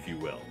 if you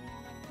will.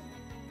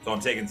 So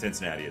I'm taking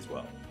Cincinnati as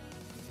well.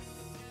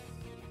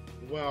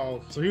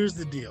 Well, so here's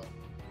the deal.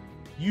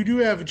 You do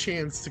have a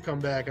chance to come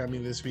back on me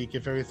this week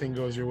if everything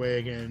goes your way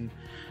again.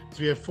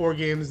 So we have 4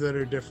 games that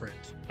are different.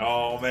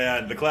 Oh,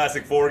 man, the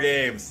classic 4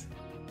 games.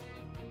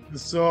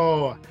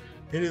 So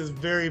it is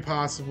very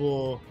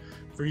possible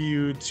for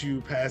you to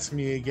pass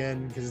me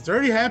again because it's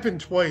already happened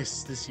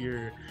twice this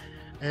year.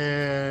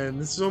 And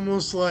this is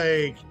almost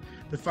like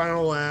the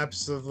final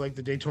laps of like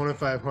the Daytona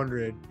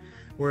 500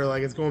 where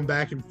like it's going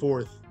back and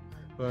forth.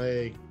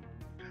 Like,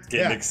 it's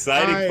getting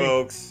exciting,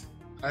 folks.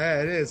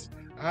 It is.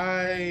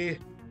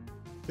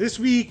 This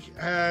week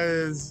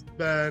has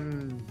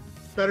been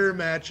better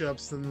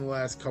matchups than the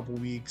last couple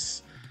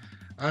weeks.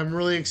 I'm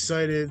really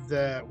excited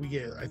that we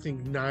get, I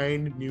think,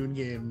 9 noon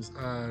games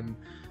on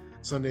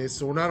Sunday.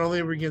 So not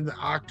only are we getting the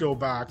Octo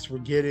box, we're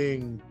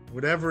getting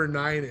whatever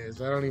 9 is.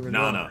 I don't even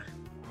know.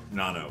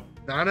 Nano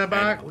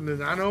box? The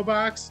Nano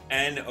box?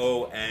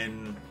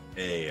 Nona,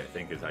 I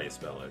think is how you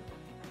spell it.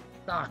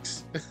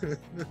 Box.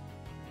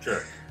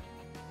 Sure.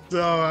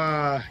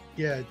 So,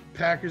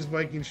 Packers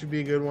Vikings should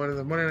be a good one. And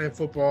the Monday Night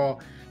Football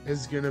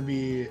is going to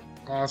be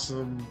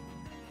awesome.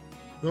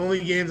 The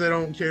only games I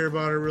don't care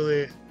about are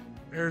really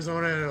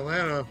Arizona and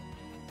Atlanta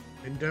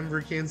and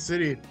Denver, Kansas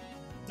City.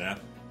 Yeah.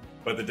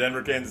 But the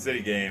Denver-Kansas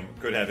City game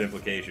could have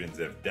implications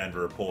if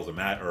Denver pulls a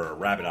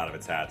rabbit out of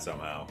its hat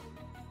somehow.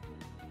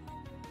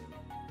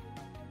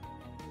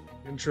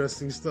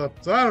 Interesting stuff.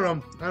 So, I don't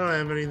know. I don't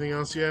have anything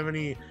else. You have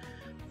any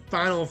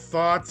final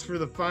thoughts for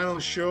the final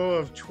show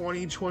of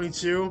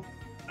 2022?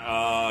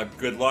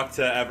 Good luck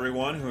to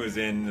everyone who is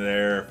in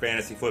their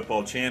fantasy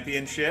football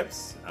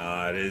championships.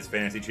 It is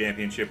fantasy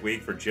championship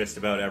week for just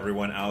about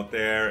everyone out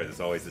there. It's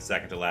always the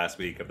second to last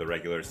week of the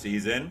regular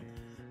season.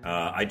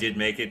 I did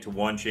make it to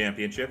one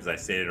championship, as I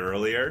stated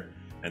earlier,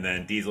 and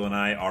then Diesel and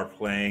I are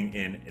playing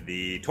in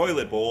the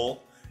Toilet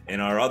Bowl in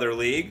our other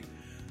league.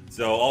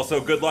 So also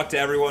good luck to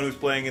everyone who's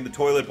playing in the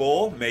Toilet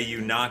Bowl. May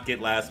you not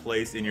get last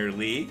place in your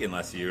league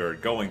unless you're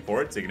going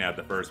for it, so you can have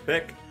the first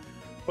pick.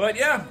 But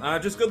yeah,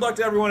 just good luck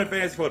to everyone in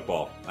fantasy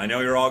football. I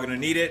know you're all going to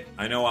need it.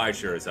 I know I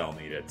sure as hell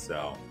need it,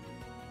 so.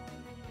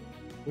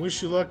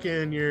 Wish you luck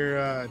in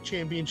your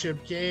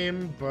championship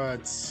game,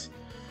 but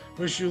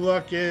wish you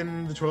luck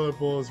in the Toilet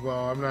Bowl as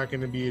well. I'm not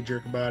going to be a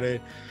jerk about it.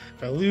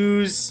 If I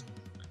lose,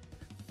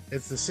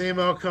 it's the same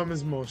outcome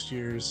as most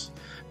years.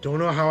 Don't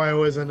know how I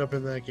always end up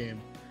in that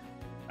game.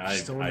 I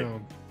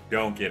know.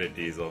 Don't get it,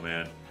 Diesel,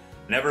 man.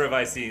 Never have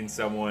I seen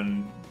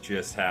someone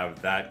just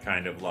have that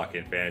kind of luck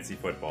in fantasy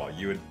football.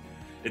 Even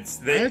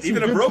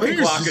a broken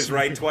clock is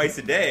right twice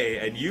a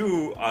day, and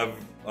you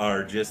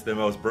are just the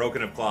most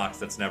broken of clocks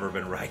that's never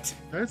been right.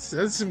 That's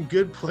some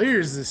good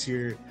players this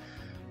year.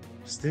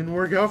 Just didn't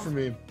work out for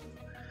me.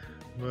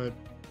 But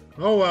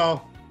oh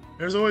well.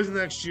 There's always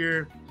next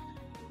year.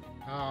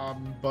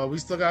 But we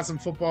still got some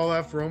football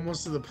left. We're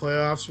almost to the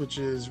playoffs, which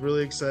is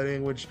really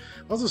exciting, which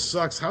also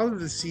sucks. How did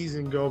the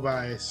season go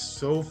by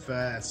so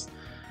fast?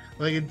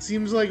 Like, it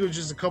seems like it was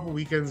just a couple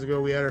weekends ago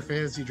we had our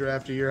fantasy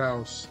draft at your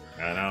house.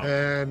 I know.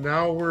 And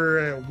now we're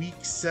at week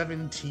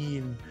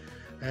 17,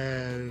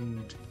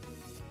 and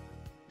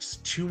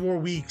just 2 more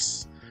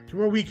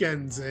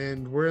weekends,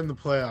 and we're in the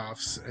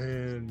playoffs.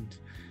 And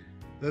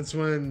that's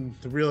when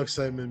the real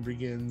excitement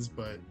begins,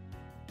 but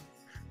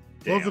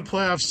damn. Love the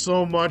playoffs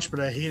so much, but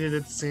I hate it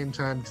at the same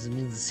time because it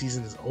means the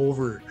season is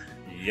over.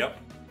 Yep.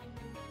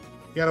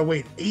 You gotta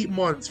wait 8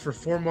 months for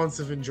 4 months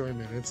of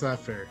enjoyment. It's not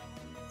fair.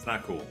 It's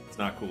not cool. It's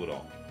not cool at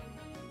all.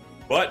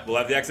 But we'll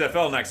have the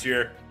XFL next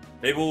year.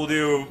 Maybe we'll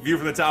do view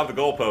from the top of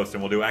the goalpost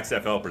and we'll do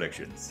XFL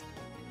predictions.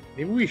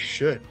 Maybe we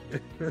should.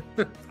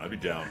 I'd be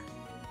down.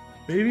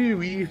 Maybe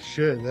we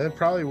should. That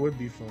probably would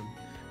be fun.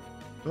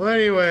 Well,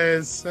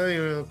 anyways, I think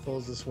we'll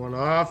close this one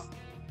off.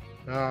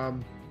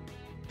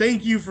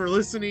 Thank you for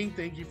listening.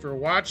 Thank you for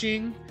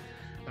watching.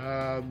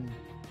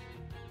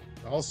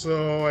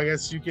 Also, I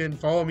guess you can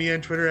follow me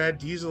on Twitter at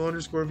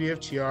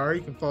Diesel_VFTR.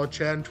 You can follow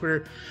Chad on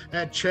Twitter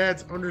at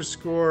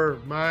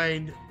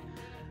Chads_mind.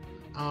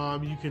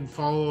 You can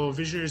follow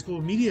Visionaries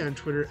Global Media on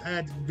Twitter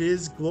at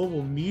Viz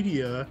Global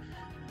Media.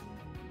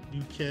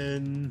 You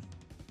can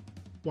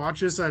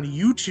watch us on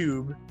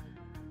YouTube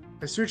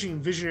by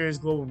searching Visionaries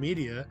Global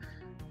Media.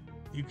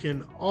 You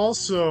can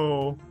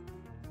also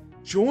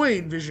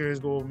join Visionaries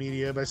Global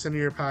Media by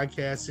sending your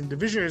podcasts into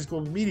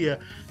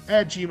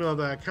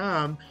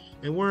visionariesglobalmedia@gmail.com.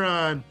 And we're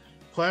on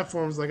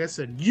platforms, like I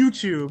said,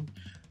 YouTube.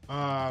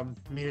 I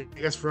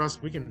guess for us,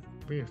 we can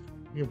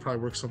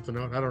probably work something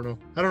out. I don't know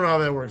how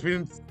that works. We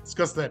didn't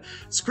discuss that.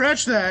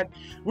 Scratch that.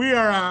 We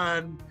are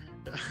on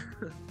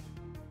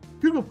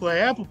Google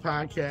Play, Apple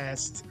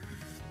Podcasts,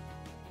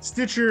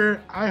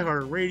 Stitcher,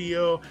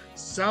 iHeartRadio,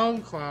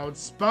 SoundCloud,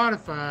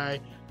 Spotify,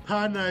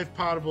 Podknife,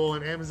 Potable,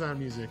 and Amazon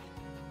Music.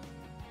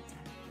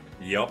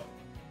 Yep.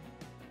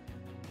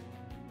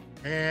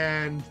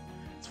 And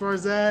as far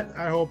as that,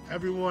 I hope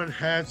everyone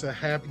has a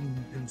happy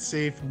and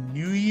safe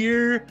New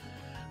Year.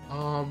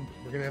 We're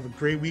going to have a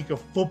great week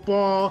of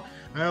football.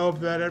 I hope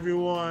that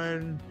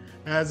everyone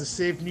has a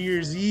safe New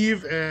Year's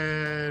Eve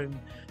and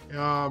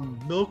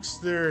milks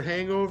their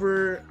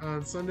hangover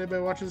on Sunday by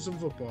watching some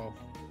football.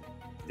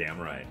 Damn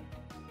right.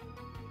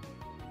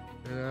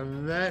 And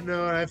on that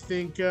note, I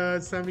think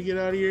it's time to get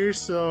out of here.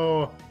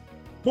 So,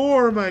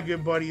 for my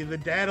good buddy, the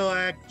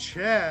Dadillac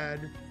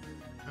Chad,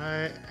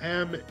 I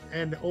am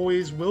and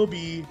always will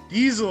be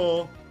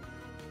Diesel.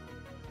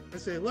 I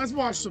say, let's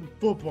watch some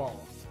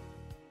football.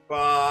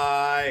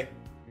 Bye.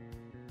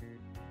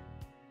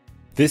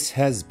 This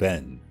has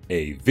been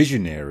a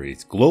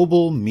Visionaries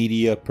Global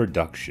Media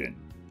production.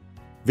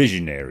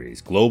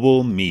 Visionaries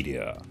Global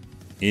Media,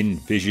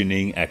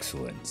 envisioning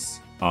excellence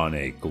on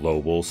a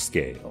global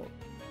scale.